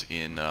collapse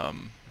in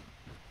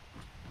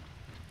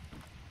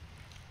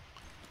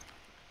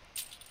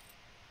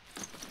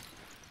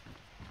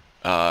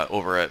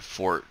over at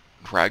Fort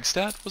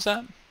Kragstad, was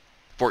that?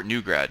 Fort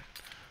Newgrad,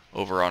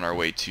 over on our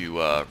way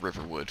to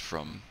Riverwood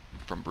from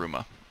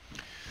Bruma.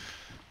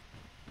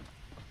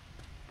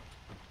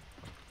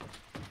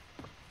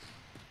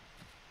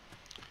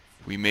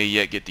 We may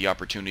yet get the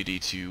opportunity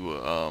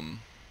to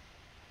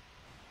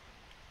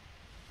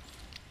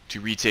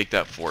retake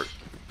that fort.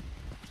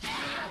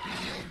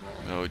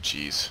 Oh,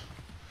 jeez.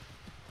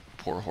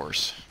 Poor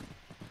horse.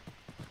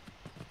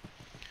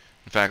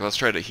 In fact, let's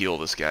try to heal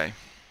this guy.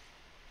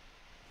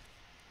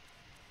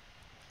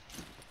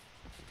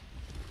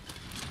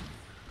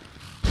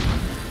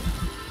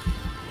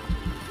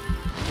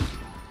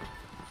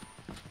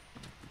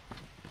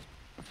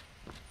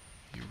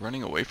 You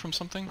running away from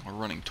something or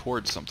running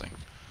towards something?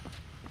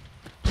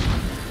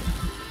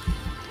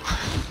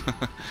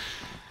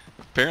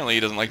 Apparently he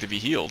doesn't like to be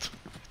healed.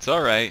 It's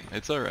alright,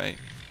 it's alright.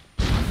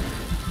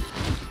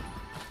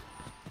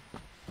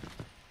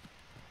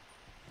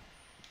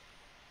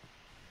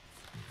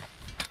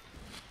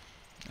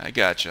 I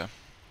gotcha.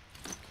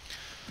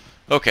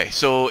 Okay,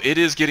 so it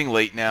is getting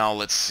late now.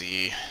 Let's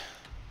see.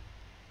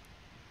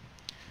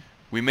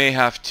 We may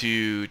have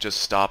to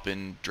just stop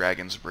in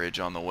Dragon's Bridge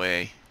on the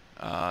way.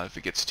 If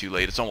it gets too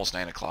late. It's almost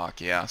 9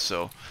 o'clock, yeah.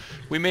 So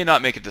we may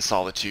not make it to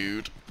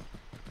Solitude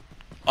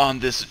on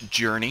this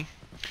journey.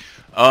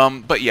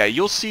 But yeah,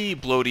 you'll see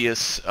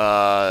Blodius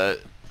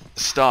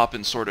stop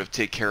and sort of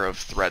take care of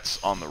threats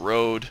on the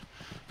road.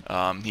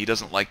 He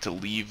doesn't like to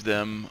leave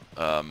them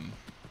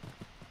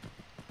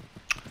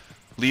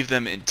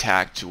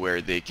intact to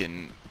where they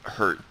can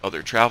hurt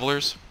other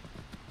travelers.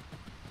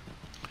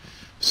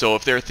 So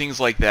if there are things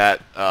like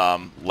that,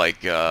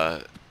 like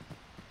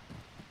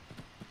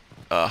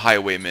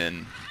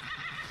highwaymen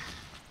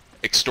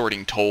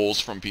extorting tolls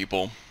from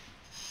people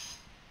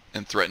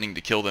and threatening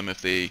to kill them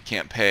if they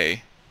can't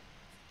pay.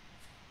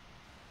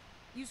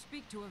 You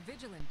speak to a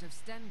vigilant of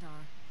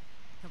Stendar.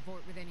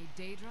 Cavort with any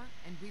Daedra,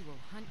 and we will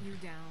hunt you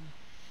down.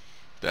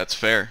 That's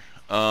fair.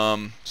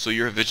 So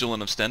you're a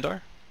vigilant of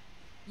Stendar?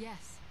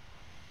 Yes.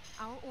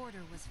 Our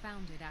order was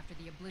founded after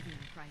the Oblivion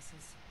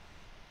Crisis.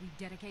 We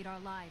dedicate our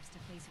lives to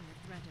facing the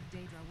threat of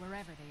Daedra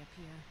wherever they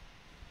appear.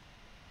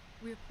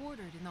 We're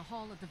quartered in the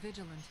Hall of the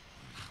Vigilant.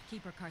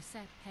 Keeper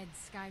Carset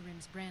heads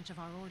Skyrim's branch of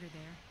our order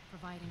there,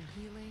 providing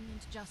healing and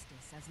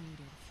justice as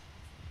needed.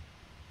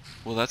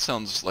 Well, that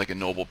sounds like a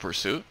noble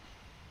pursuit.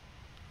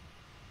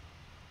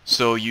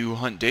 So you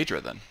hunt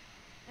Daedra then?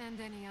 And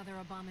any other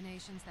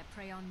abominations that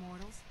prey on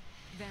mortals.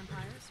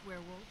 Vampires,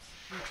 werewolves,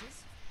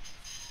 witches.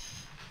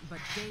 But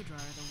Daedra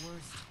are the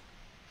worst.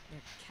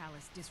 Their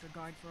callous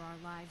disregard for our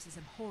lives is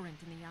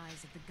abhorrent in the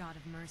eyes of the God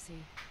of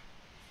Mercy.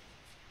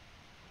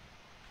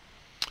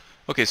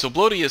 Okay, so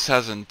Blodius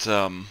hasn't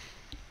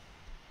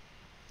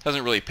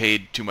really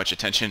paid too much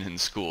attention in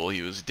school.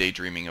 He was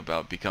daydreaming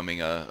about becoming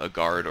a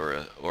guard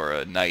or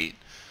a knight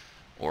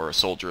or a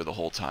soldier the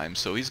whole time.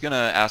 So he's gonna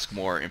ask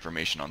more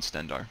information on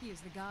Stendarr. He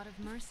is the God of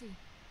Mercy,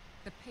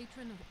 the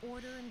patron of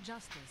order and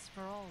justice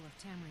for all of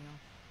Tamriel.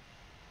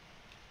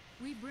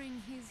 We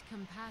bring his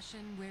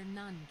compassion where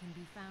none can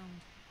be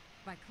found,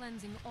 by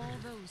cleansing all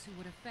those who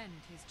would offend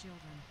his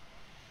children.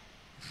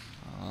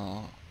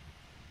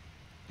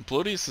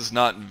 Blodius is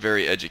not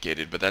very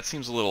educated, but that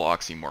seems a little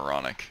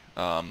oxymoronic.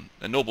 A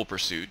noble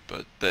pursuit,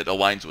 but that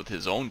aligns with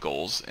his own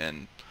goals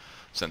and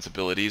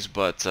sensibilities,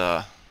 but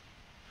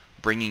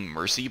bringing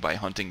mercy by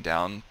hunting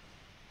down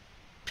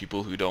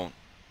people who don't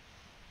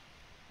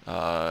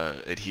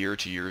adhere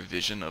to your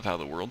vision of how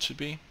the world should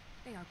be?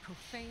 They are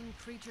profane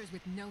creatures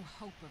with no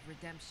hope of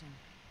redemption.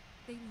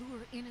 They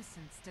lure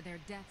innocents to their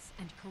deaths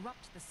and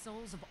corrupt the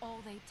souls of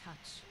all they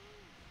touch.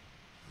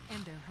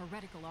 And their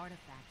heretical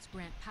artifacts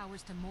grant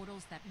powers to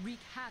mortals that wreak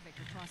havoc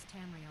across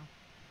Tamriel.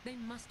 They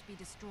must be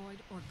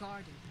destroyed or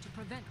guarded to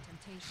prevent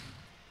temptation.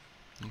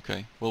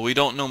 Okay. Well, we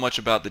don't know much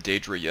about the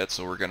Daedra yet,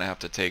 so we're going to have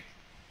to take...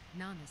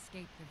 None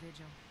escape the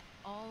vigil.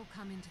 All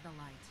come into the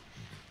light.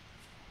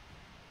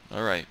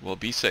 Alright, well,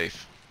 be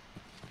safe.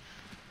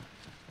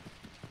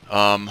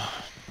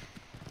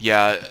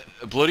 Yeah,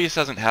 Blodius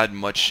hasn't had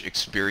much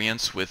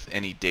experience with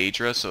any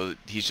Daedra, so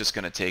he's just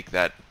going to take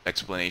that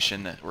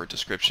explanation or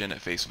description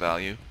at face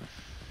value.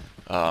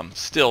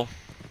 Still,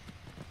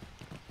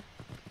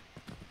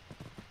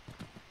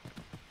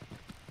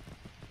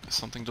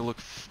 something to look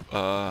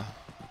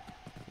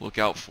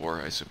out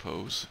for, I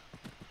suppose.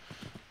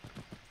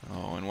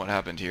 Oh, and what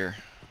happened here?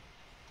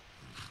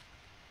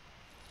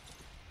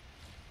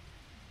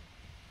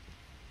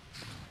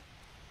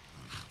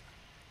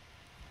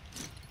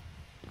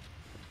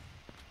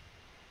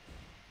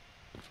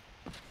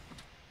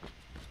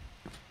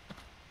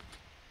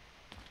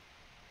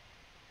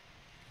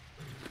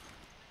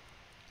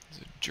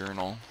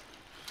 Journal.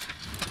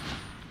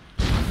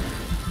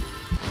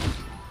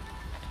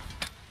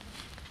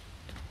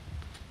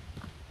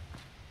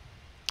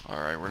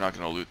 Alright, we're not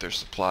going to loot their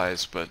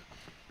supplies, but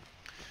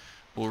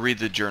we'll read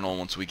the journal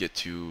once we get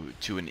to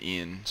an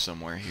inn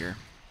somewhere here.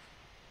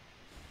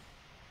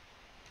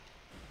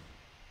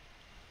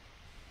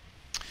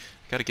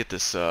 Got to get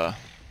this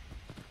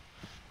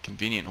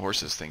convenient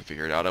horses thing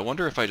figured out. I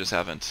wonder if I just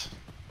haven't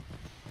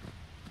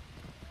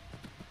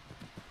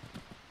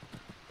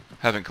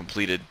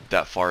completed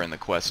that far in the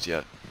quest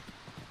yet.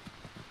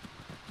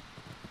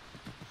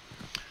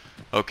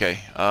 Okay,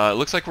 it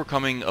looks like we're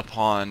coming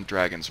upon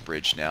Dragon's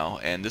Bridge now,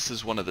 and this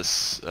is one of the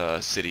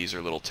cities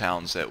or little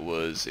towns that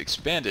was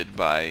expanded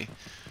by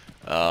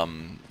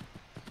the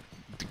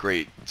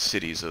great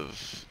cities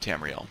of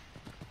Tamriel,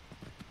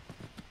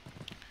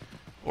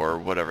 or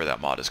whatever that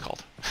mod is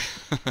called.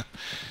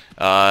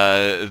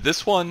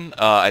 This one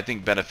I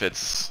think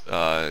benefits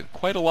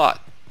quite a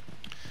lot.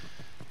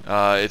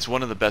 It's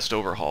one of the best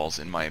overhauls,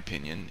 in my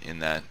opinion, in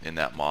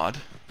that mod.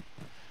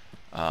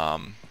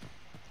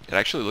 It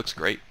actually looks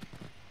great.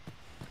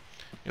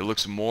 It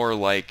looks more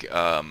like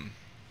a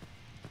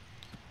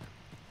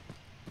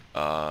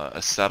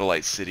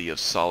satellite city of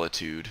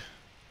Solitude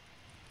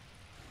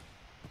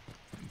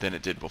than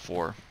it did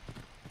before,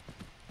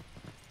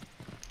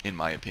 in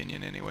my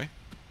opinion, anyway.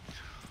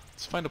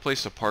 Let's find a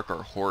place to park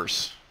our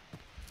horse.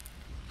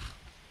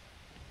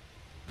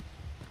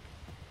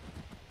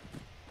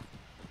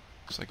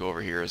 Looks like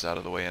over here is out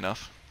of the way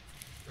enough.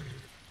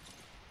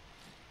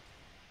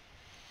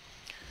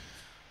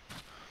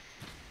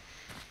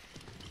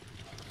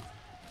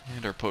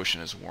 And our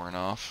potion is worn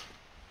off.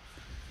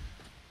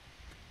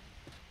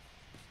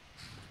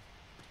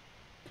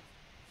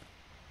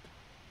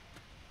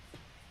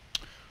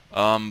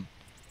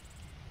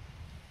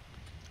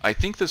 I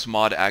think this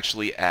mod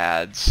actually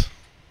adds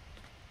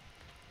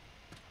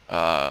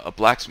a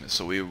blacksmith,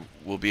 so we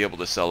will be able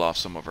to sell off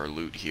some of our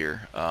loot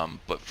here.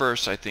 But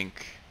first, I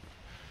think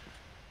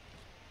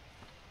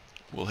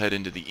we'll head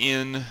into the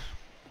inn,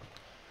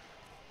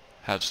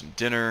 have some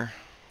dinner,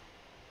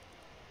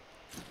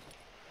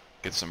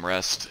 get some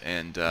rest,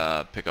 and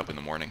pick up in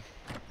the morning.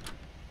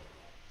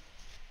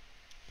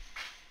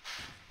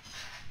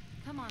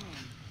 Come on in.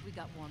 We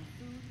got warm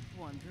food,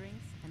 warm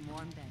drinks, and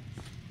warm beds.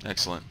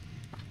 Excellent.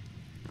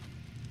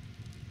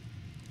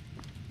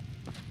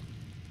 I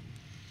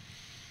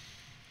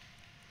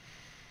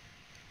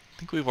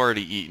think we've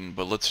already eaten,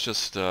 but let's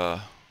just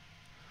top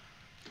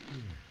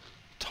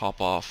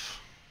off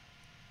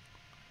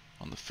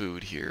on the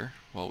food here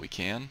while we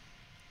can.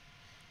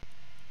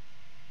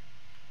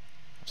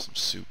 Some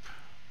soup.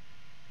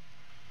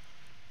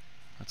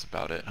 That's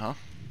about it, huh?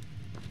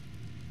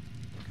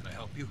 Can I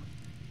help you?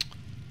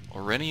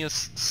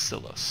 Orenius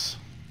Silus.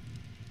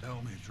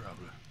 Tell me,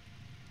 traveler.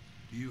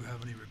 Do you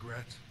have any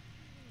regrets?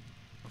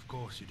 Of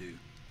course you do.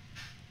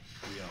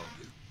 We all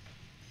do.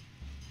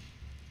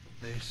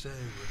 They say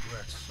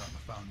regrets are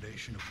the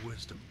foundation of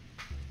wisdom.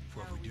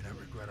 For if we do not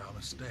regret our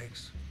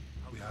mistakes,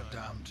 we are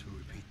damned to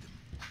repeat them.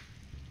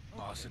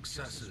 Our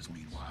successes,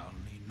 meanwhile,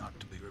 need not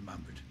to be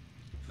remembered,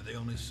 for they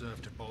only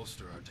serve to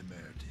bolster our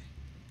temerity.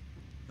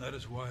 That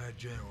is why a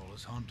general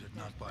is hunted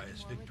not by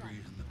his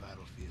victories in the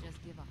battlefield,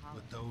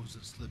 but those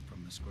that slip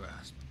from his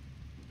grasp.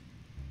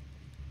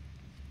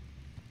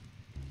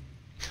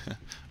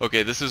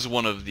 Okay, this is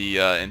one of the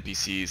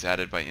NPCs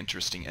added by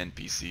interesting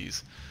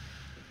NPCs.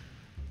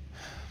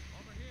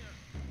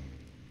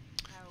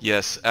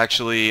 Yes,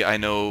 actually, I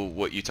know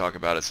what you talk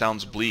about. It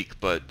sounds bleak,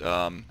 but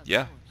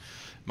yeah.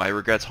 My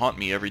regrets haunt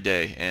me every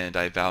day, and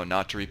I vow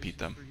not to repeat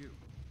them.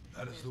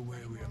 That is the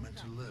way we are meant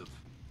to live.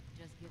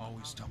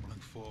 Always stumbling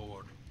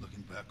forward,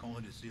 looking back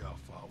only to see how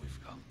far we've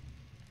come.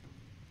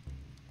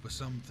 For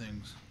some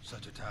things,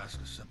 such a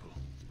task is simple.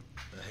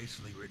 A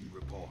hastily written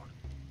report,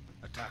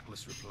 a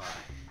tactless reply,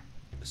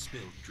 a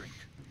spilled drink.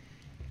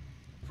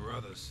 For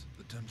others,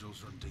 the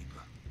tendrils run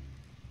deeper,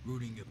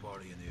 rooting your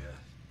body in the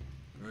earth.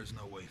 There is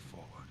no way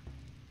forward.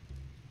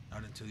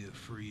 Not until you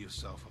free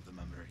yourself of the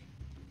memory.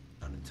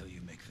 Not until you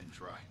make things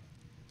right.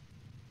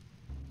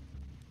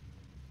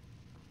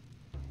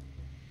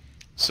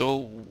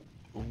 So,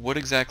 what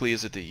exactly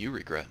is it that you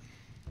regret?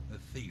 The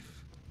thief.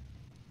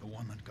 The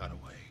one that got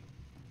away.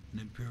 An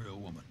imperial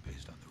woman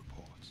based on the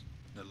reports.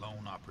 The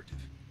lone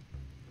operative.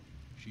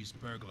 She's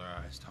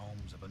burglarized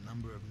homes of a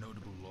number of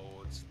notable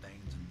lords,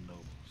 thanes, and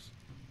nobles.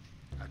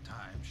 At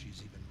times,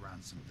 she's even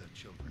ransomed their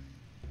children.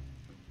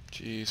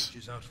 Jeez.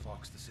 She's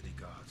outfoxed the city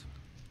guards,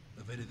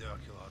 evaded the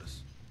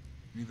Archaeologists,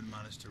 and even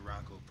managed to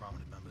wrangle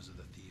prominent members of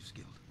the Thieves'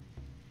 Guild.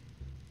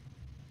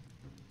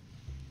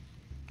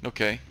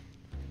 Okay.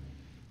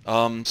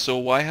 So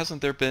why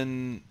hasn't there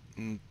been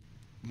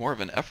more of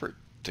an effort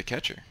to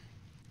catch her?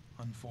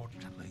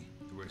 Unfortunately,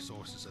 the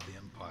resources of the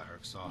Empire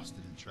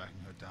exhausted in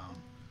tracking her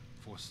down,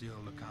 forced the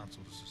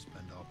Council to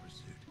suspend all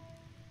pursuit.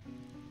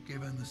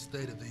 Given the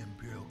state of the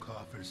Imperial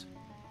coffers,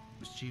 it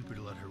was cheaper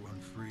to let her run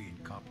free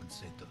and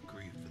compensate the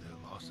grief for their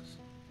losses.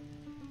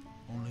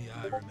 Only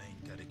I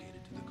remain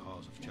dedicated to the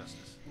cause of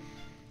justice.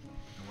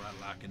 And what I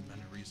lack in men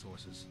and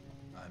resources,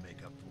 I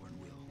make up for in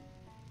will.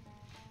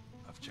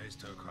 I've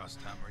chased her across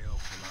Tamriel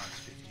for the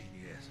last 15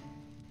 years,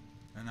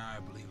 and I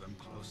believe I'm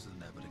closer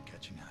than ever to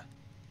catching her.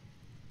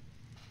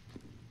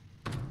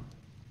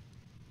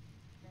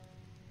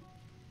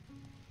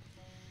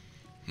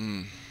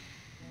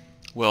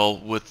 Well,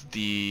 with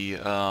the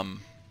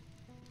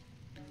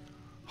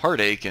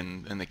heartache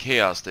and the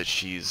chaos that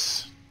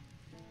she's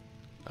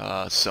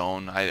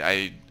sown,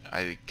 I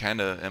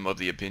kind of am of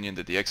the opinion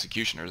that the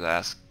Executioner's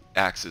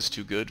axe is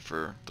too good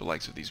for the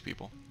likes of these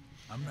people.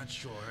 I'm not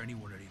sure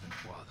anyone would even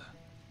bother.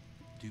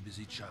 Too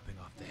busy chopping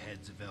off the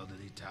heads of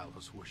elderly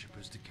Talos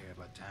worshippers to care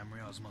about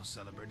Tamriel's most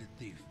celebrated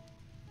thief.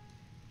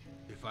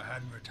 If I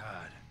hadn't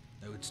retired,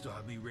 they would still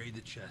have me raid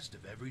the chest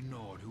of every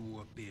Nord who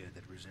wore a beard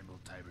that resembled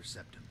Tiber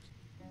Septim's.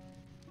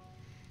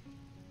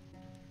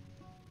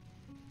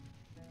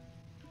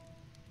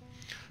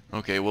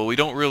 Okay, well, we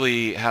don't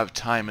really have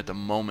time at the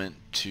moment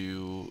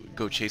to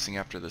go chasing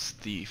after this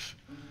thief.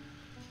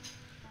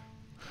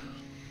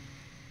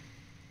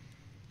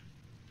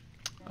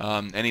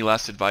 Any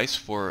last advice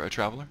for a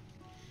traveler?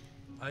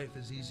 Life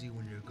is easy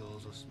when your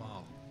goals are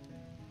small.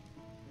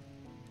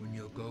 When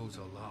your goals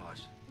are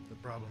large, the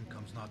problem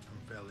comes not from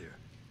failure,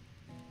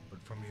 but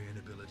from your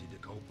inability to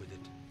cope with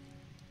it.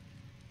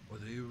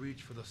 Whether you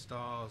reach for the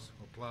stars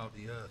or plow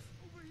the earth,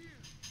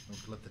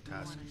 don't let the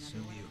task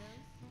consume you.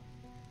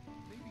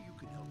 Maybe you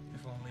can help me.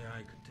 If only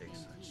I could take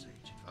such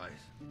sage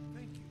advice.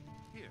 Thank you.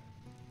 Here,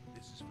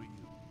 this is for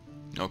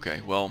you. Okay,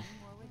 well,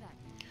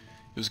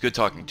 it was good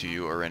talking to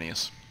you,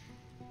 Orenius.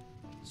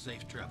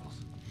 Safe travels.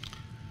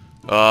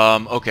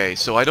 Okay,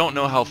 so I don't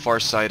know how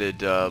far-sighted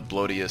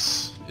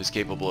Blodius is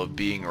capable of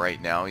being right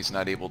now. He's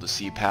not able to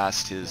see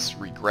past his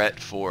regret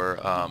for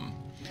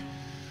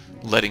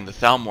letting the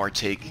Thalmor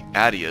take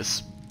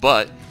Adius,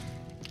 but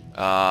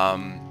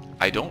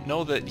I don't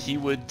know that he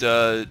would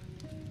look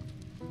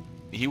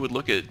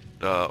at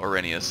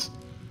Orenius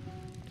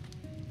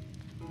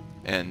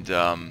and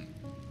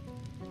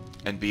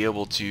be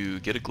able to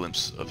get a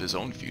glimpse of his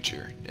own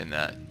future in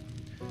that.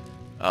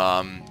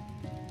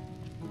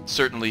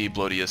 Certainly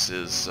Blodius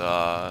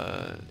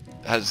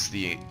has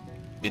the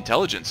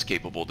intelligence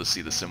capable to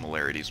see the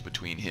similarities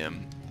between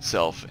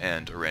himself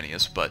and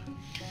Orenius, but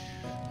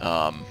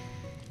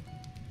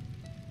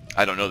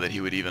I don't know that he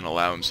would even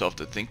allow himself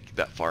to think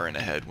that far in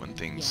ahead when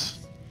things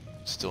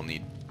still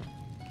need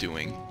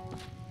doing.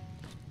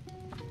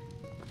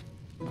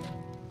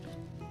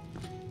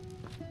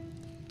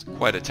 It's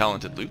quite a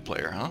talented lute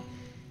player, huh?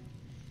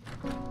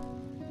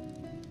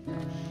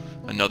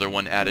 Another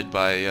one added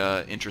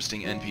by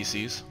interesting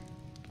NPCs,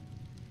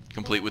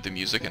 complete with the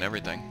music and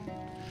everything.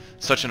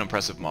 Such an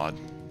impressive mod.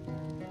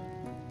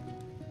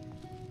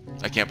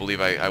 I can't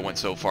believe I went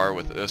so far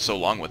with so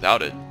long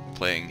without it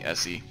playing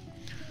SE.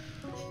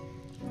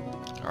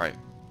 All right.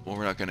 Well,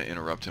 we're not going to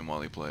interrupt him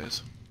while he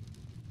plays.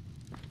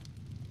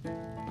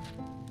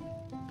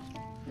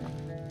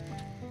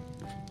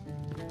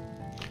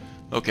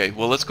 Okay,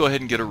 well, let's go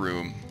ahead and get a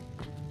room.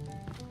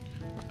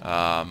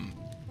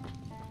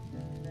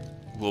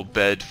 We'll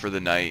bed for the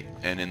night,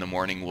 and in the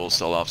morning we'll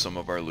sell off some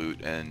of our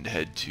loot and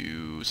head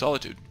to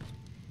Solitude.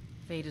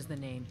 Fate is the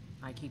name.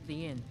 I keep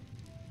the inn.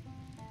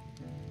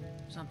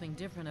 Something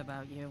different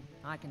about you.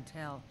 I can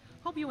tell.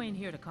 Hope you ain't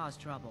here to cause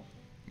trouble.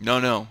 No,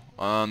 no.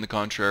 On the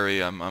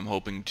contrary, I'm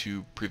hoping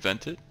to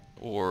prevent it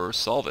or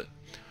solve it.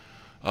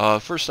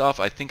 First off,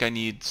 I think I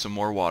need some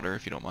more water,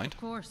 if you don't mind. Of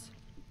course.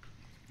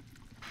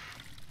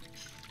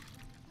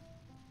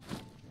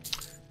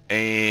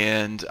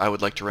 And I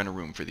would like to rent a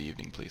room for the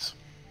evening, please.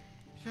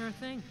 Sure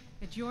thing.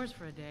 It's yours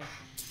for a day.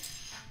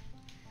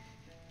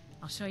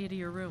 I'll show you to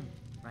your room.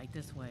 Right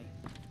this way.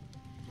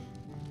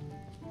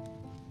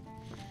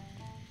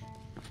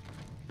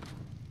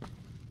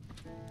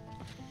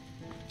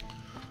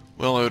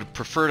 Well, I would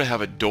prefer to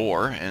have a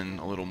door and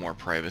a little more Let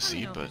me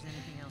privacy, know if but there's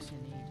anything else you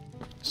need.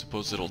 I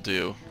suppose it'll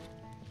do.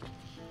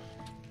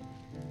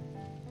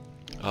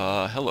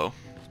 Hello.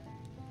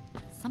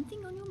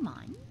 Something on your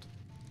mind?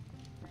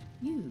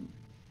 You,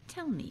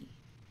 tell me,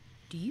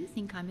 do you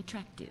think I'm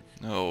attractive?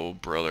 Oh,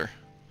 brother.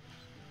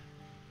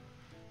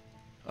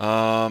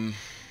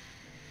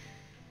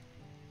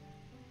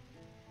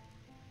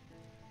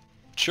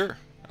 Sure.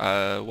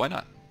 Why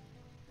not?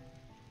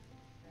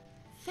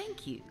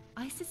 Thank you.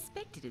 I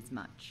suspected as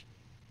much.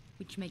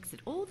 Which makes it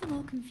all the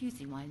more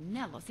confusing why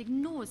Nelos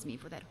ignores me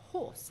for that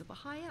horse of a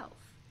high elf.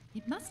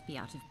 It must be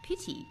out of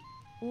pity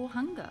or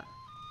hunger.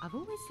 I've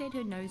always said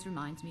her nose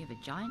reminds me of a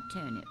giant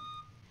turnip.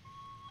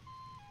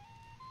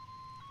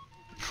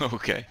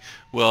 Okay.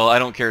 Well, I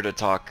don't care to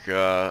talk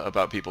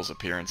about people's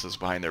appearances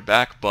behind their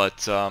back, but,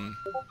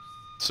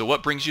 so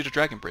what brings you to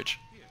Dragonbridge?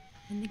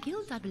 When the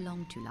guild I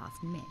belonged to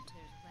last met,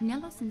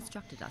 Nelos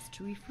instructed us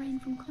to refrain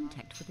from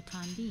contact for the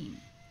time being.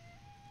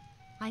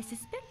 I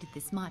suspected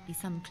this might be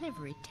some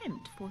clever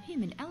attempt for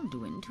him and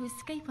Alduin to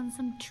escape on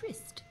some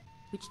tryst,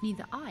 which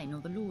neither I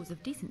nor the laws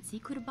of decency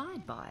could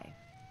abide by.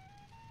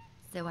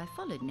 So I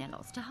followed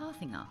Nelos to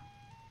Harthinger,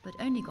 but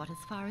only got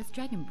as far as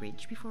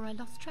Dragonbridge before I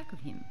lost track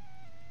of him.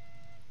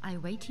 I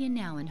wait here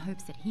now in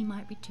hopes that he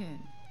might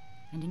return,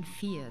 and in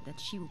fear that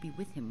she will be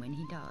with him when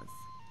he does.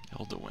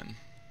 Alduin.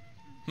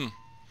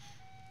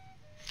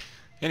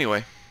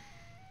 Anyway.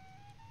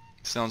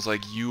 Sounds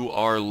like you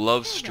are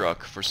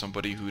love-struck for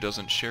somebody who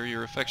doesn't share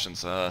your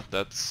affections.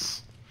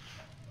 That's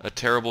a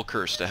terrible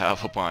curse to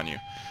have upon you.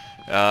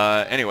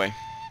 Anyway.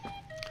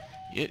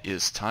 It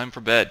is time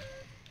for bed.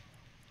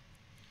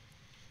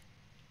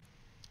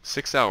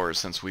 6 hours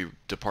since we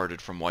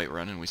departed from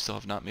Whiterun, and we still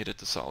have not made it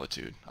to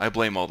Solitude. I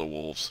blame all the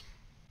wolves.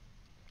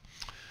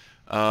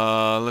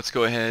 Let's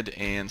go ahead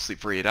and sleep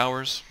for 8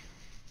 hours.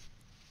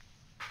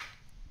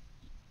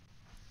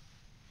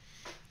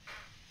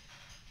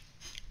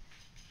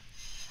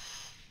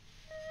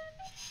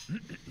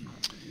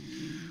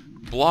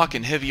 Block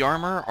and heavy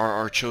armor are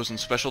our chosen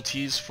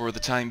specialties for the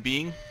time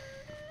being.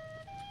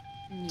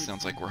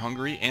 Sounds like we're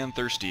hungry and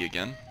thirsty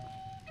again.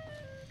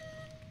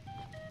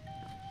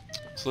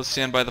 So let's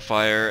stand by the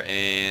fire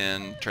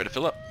and try to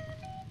fill up.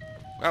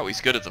 Wow,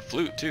 he's good at the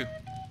flute too.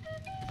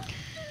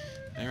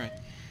 Alright.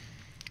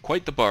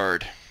 Quite the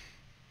bard.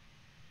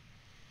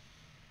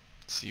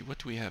 Let's see, what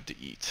do we have to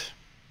eat?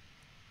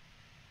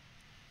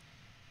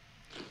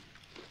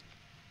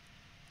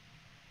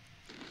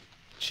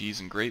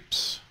 Cheese and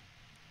grapes.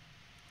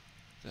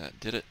 That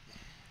did it.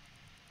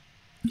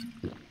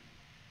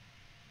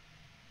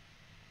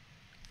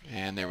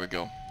 And there we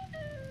go.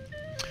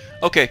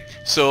 Okay,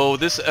 so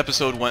this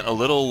episode went a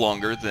little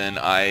longer than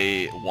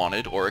I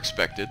wanted or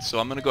expected, so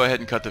I'm going to go ahead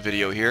and cut the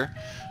video here.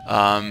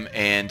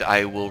 And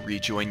I will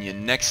rejoin you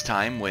next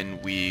time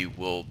when we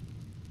will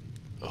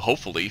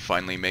hopefully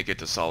finally make it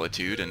to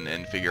Solitude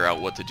and figure out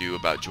what to do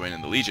about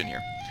joining the Legion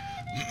here.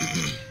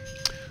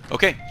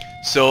 Okay,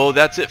 so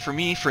that's it for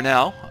me for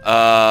now.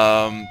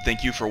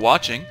 Thank you for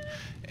watching,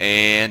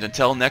 and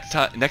until next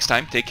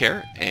time, take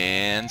care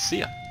and see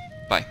ya.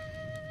 Bye.